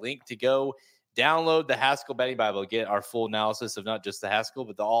a link to go download the Haskell betting Bible, get our full analysis of not just the Haskell,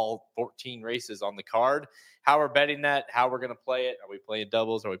 but all 14 races on the card, how we're betting that, how we're going to play it. Are we playing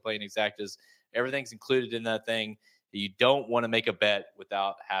doubles? Are we playing exactas? Everything's included in that thing. You don't want to make a bet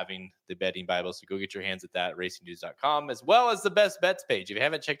without having the betting Bible. So go get your hands at that at racingdudes.com, as well as the best bets page. If you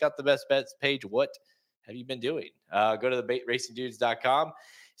haven't checked out the best bets page, what have you been doing? Go to the racingdudes.com.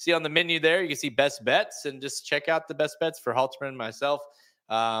 See on the menu there, you can see best bets, and just check out the best bets for Halterman and myself.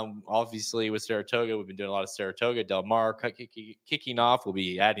 Obviously with Saratoga, we've been doing a lot of Saratoga. Del Mar kicking off. We'll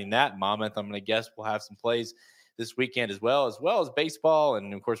be adding that. Monmouth, I'm going to guess, we'll have some plays this weekend as well as baseball.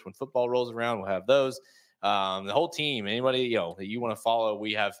 And of course, when football rolls around, we'll have those. The whole team, anybody, that you want to follow,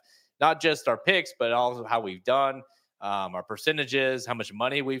 we have not just our picks, but also how we've done, our percentages, how much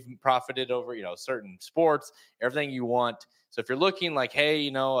money we've profited over, certain sports, everything you want. So if you're looking like, hey,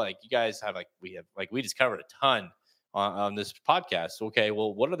 like you guys have, we just covered a ton on this podcast. Okay,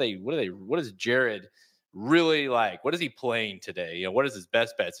 well, what is Jared really like? What is he playing today? What is his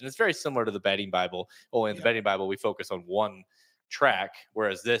best bets? And it's very similar to the betting Bible. Only in the betting Bible, we focus on one track,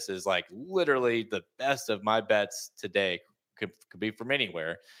 whereas this is like literally the best of my bets today. Could be from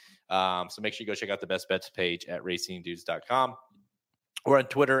anywhere. So make sure you go check out the best bets page at racingdudes.com. We're on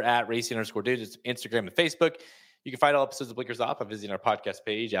Twitter at racing_dudes, Instagram and Facebook. You can find all episodes of Blinkers Off by visiting our podcast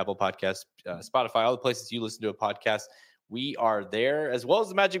page, Apple Podcasts, Spotify, all the places you listen to a podcast. We are there, as well as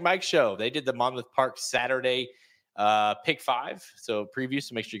the Magic Mike Show. They did the Monmouth Park Saturday Pick 5, so preview.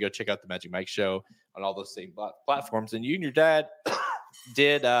 So make sure you go check out the Magic Mike Show on all those same platforms. And you and your dad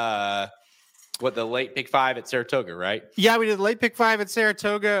did the late Pick 5 at Saratoga, right? Yeah, we did the late Pick 5 at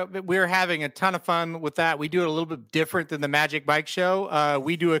Saratoga. We were having a ton of fun with that. We do it a little bit different than the Magic Mike Show.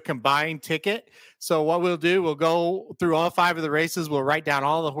 We do a combined ticket. So what we'll do, we'll go through all 5 of the races. We'll write down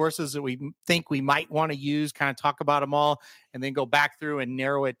all the horses that we think we might want to use, kind of talk about them all, and then go back through and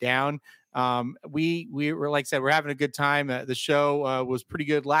narrow it down. We were, like I said, we're having a good time. The show was pretty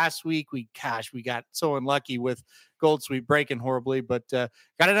good last week. We got so unlucky with Gold Sweep breaking horribly, but got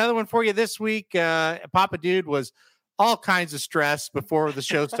another one for you this week. Papa Dude was all kinds of stress before the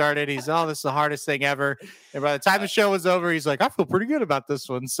show started. He's, this is the hardest thing ever. And by the time the show was over, he's like, I feel pretty good about this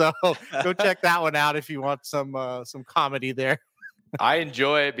one. So go check that one out if you want some comedy there. I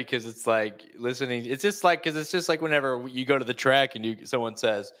enjoy it because it's like listening. It's just like, because it's just like whenever you go to the track and someone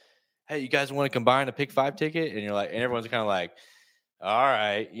says, hey, you guys want to combine a Pick 5 ticket? And you're like, and everyone's kind of like, all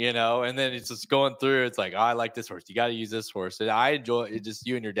right, and then it's just going through. It's like, I like this horse. You got to use this horse. And I enjoy it, just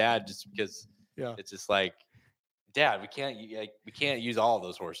you and your dad, just because it's just like, Dad, we can't use all of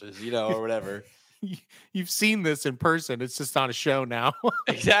those horses, or whatever. You've seen this in person. It's just on a show now.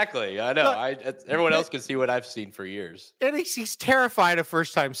 Exactly. I know. Everyone else can see what I've seen for years. And he's terrified of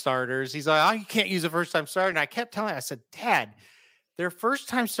first-time starters. He's like, you can't use a first-time starter. And I kept telling him, I said, Dad, they're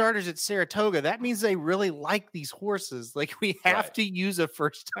first-time starters at Saratoga. That means they really like these horses. Like, we have to use a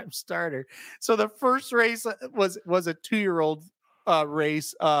first-time starter. So the first race was a 2-year-old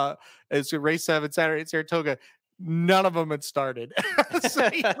race. It's race 7 Saturday at Saratoga. None of them had started. So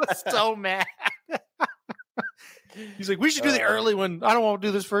he was so mad. He's like, we should do the early one. I don't want to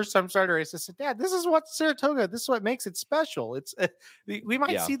do this first-time starter race. I said, Dad, this is what Saratoga, this is what makes it special. It's we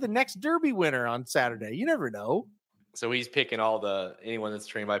might see the next Derby winner on Saturday. You never know. So he's picking anyone that's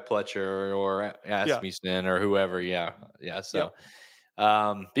trained by Pletcher or Asmussen or whoever. Yeah. So,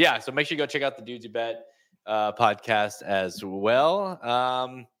 so make sure you go check out the Dudes You Bet podcast as well.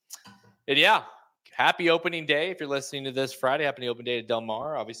 And happy opening day. If you're listening to this Friday, happy opening day to Del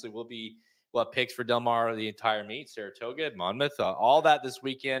Mar. Obviously we'll be We'll have picks for Del Mar the entire meet, Saratoga, Monmouth, all that this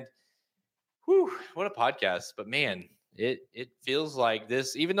weekend. Whew, what a podcast. But, man, it feels like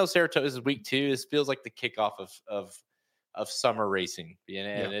this, even though Saratoga is week 2, this feels like the kickoff of summer racing.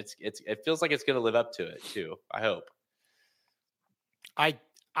 And it feels like it's going to live up to it, too, I hope.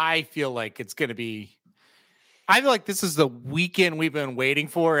 I feel like it's going to be – I feel like this is the weekend we've been waiting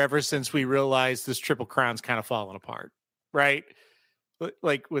for ever since we realized this Triple Crown's kind of falling apart, right?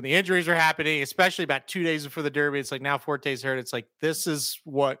 Like when the injuries are happening, especially about 2 days before the Derby, it's like now Forte's hurt. It's like, this is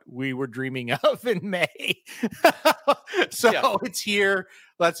what we were dreaming of in May. It's here.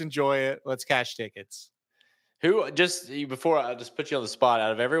 Let's enjoy it. Let's cash tickets. Before I just put you on the spot,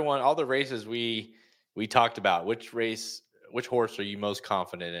 out of everyone, all the races we talked about, which horse are you most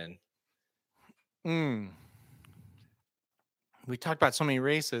confident in? We talked about so many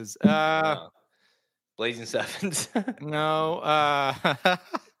races. Blazing Sevens. No,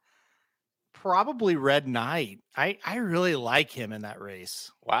 probably Red Knight. I really like him in that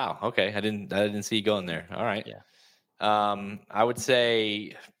race. Wow. Okay. I didn't see you going there. All right. Yeah. I would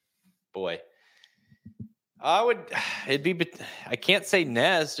say, boy, I can't say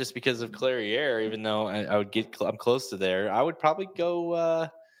Nez just because of Clairiere, even though I'm close to there. I would probably go,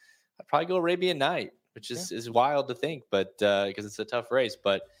 Arabian Night, which is wild to think, but, because it's a tough race,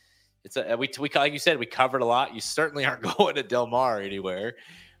 but it's we like you said, we covered a lot. You certainly aren't going to Del Mar anywhere.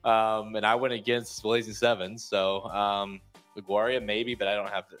 And I went against Blazing Sevens. So, LaGuardia maybe, but I don't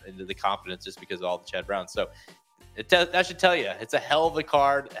have the confidence just because of all the Chad Brown. So that should tell you it's a hell of a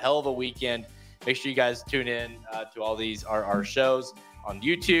card, hell of a weekend. Make sure you guys tune in to all these our shows on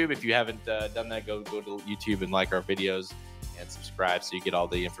YouTube. If you haven't done that, go to YouTube and like our videos and subscribe so you get all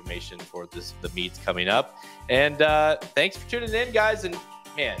the information for the meets coming up. And thanks for tuning in, guys. And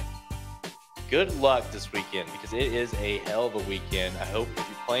man, good luck this weekend because it is a hell of a weekend. I hope if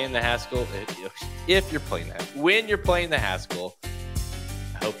you're playing the Haskell, when you're playing the Haskell,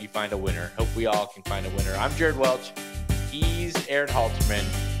 I hope you find a winner. Hope we all can find a winner. I'm Jared Welch. He's Aaron Halterman.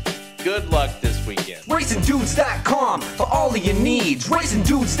 Good luck this weekend. RacingDudes.com for all of your needs.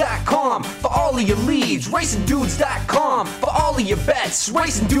 RacingDudes.com for all of your leads. RacingDudes.com for all of your bets.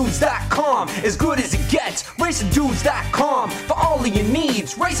 RacingDudes.com as good as it gets. RacingDudes.com for all of your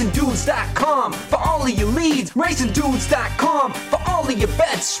needs. RacingDudes.com for all of your leads. RacingDudes.com for all of your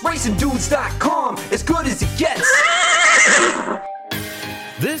bets. RacingDudes.com as good as it gets.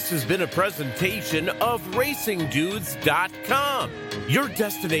 This has been a presentation of RacingDudes.com, your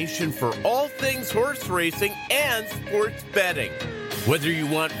destination for all things horse racing and sports betting. Whether you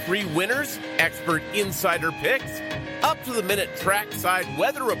want free winners, expert insider picks, up-to-the-minute trackside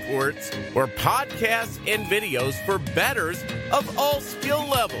weather reports, or podcasts and videos for bettors of all skill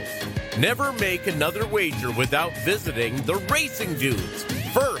levels, never make another wager without visiting the Racing Dudes.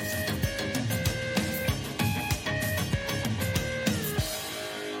 First,